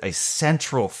policy is a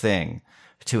central thing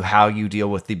to how you deal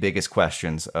with the biggest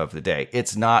questions of the day.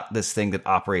 It's not this thing that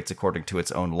operates according to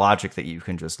its own logic that you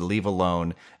can just leave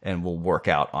alone and will work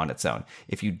out on its own.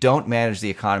 If you don't manage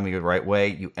the economy the right way,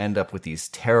 you end up with these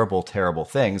terrible, terrible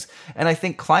things. And I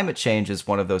think climate change is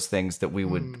one of those things that we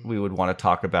would want to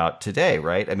talk about today,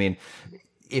 right? I mean,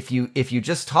 if you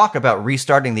just talk about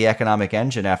restarting the economic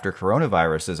engine after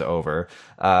coronavirus is over,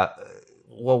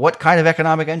 well, what kind of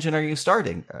economic engine are you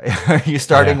starting? Are you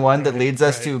starting one that leads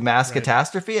us to mass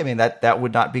catastrophe? I mean, that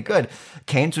would not be good.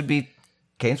 Keynes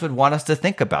would want us to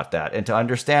think about that and to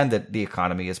understand that the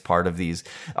economy is part of these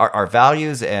our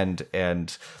values and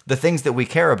the things that we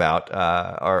care about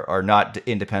are not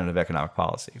independent of economic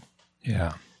policy.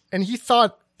 Yeah, and he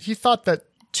thought that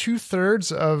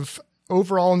 2/3 of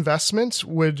overall investment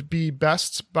would be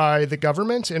best by the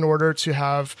government in order to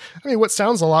have, what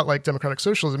sounds a lot like democratic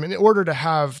socialism, in order to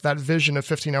have that vision of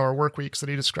 15-hour work weeks that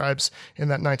he describes in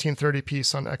that 1930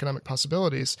 piece on economic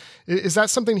possibilities. Is that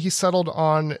something he settled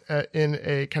on in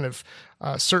a kind of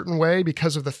certain way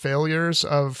because of the failures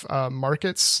of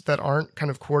markets that aren't kind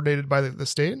of coordinated by the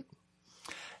state?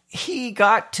 He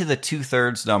got to the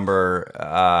 2/3 number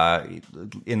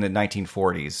in the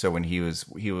 1940s. So when he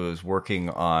was working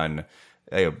on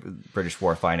British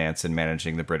war finance and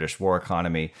managing the British war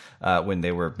economy, when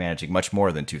they were managing much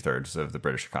more than 2/3 of the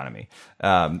British economy.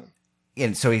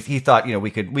 And so he thought,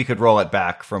 we could roll it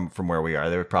back from where we are.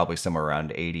 They were probably somewhere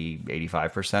around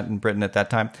 85% in Britain at that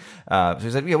time. So he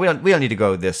said, we don't need to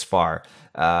go this far.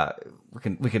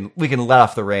 We can let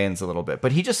off the reins a little bit.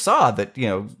 But he just saw that,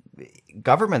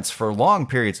 governments for long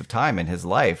periods of time in his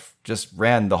life just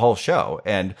ran the whole show.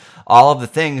 And all of the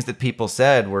things that people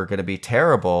said were going to be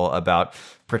terrible about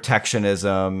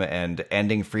protectionism and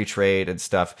ending free trade and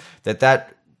stuff, that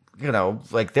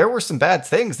there were some bad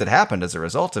things that happened as a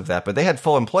result of that, but they had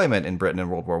full employment in Britain in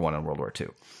World War I and World War II.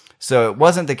 So it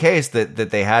wasn't the case that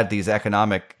they had these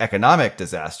economic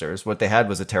disasters. What they had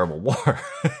was a terrible war,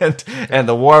 and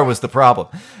the war was the problem.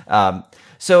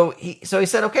 So he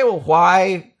said, okay, well,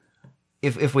 why?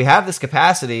 If we have this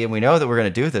capacity and we know that we're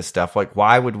going to do this stuff,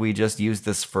 why would we just use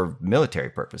this for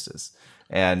military purposes?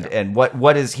 And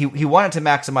what is he wanted to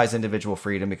maximize individual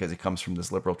freedom because he comes from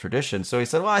this liberal tradition. So he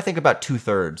said, well, I think about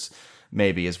 2/3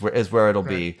 maybe is where it'll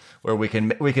be, where we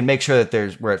can make sure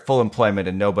that we're at full employment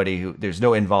and there's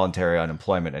no involuntary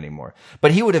unemployment anymore.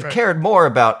 But he would have cared more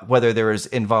about whether there was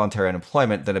involuntary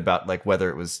unemployment than about whether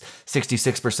it was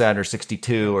 66% or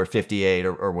 62 or 58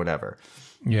 or whatever.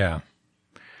 Yeah.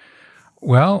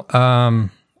 Well,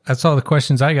 that's all the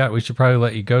questions I got. We should probably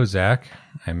let you go, Zach.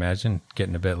 I imagine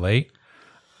getting a bit late.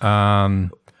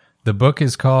 The book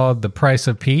is called The Price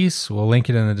of Peace. We'll link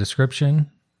it in the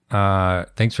description.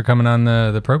 Thanks for coming on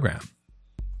the program.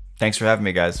 Thanks for having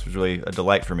me, guys. It was really a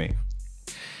delight for me.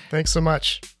 Thanks so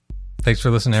much. Thanks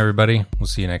for listening, everybody. We'll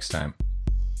see you next time.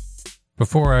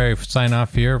 Before I sign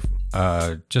off here,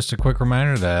 just a quick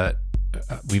reminder that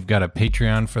we've got a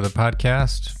Patreon for the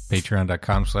podcast,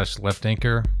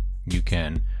 patreon.com/leftanchor. You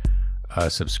can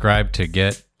subscribe to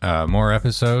get more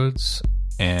episodes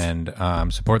and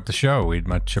support the show. We'd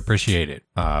much appreciate it.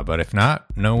 But if not,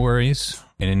 no worries.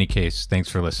 In any case, thanks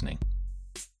for listening.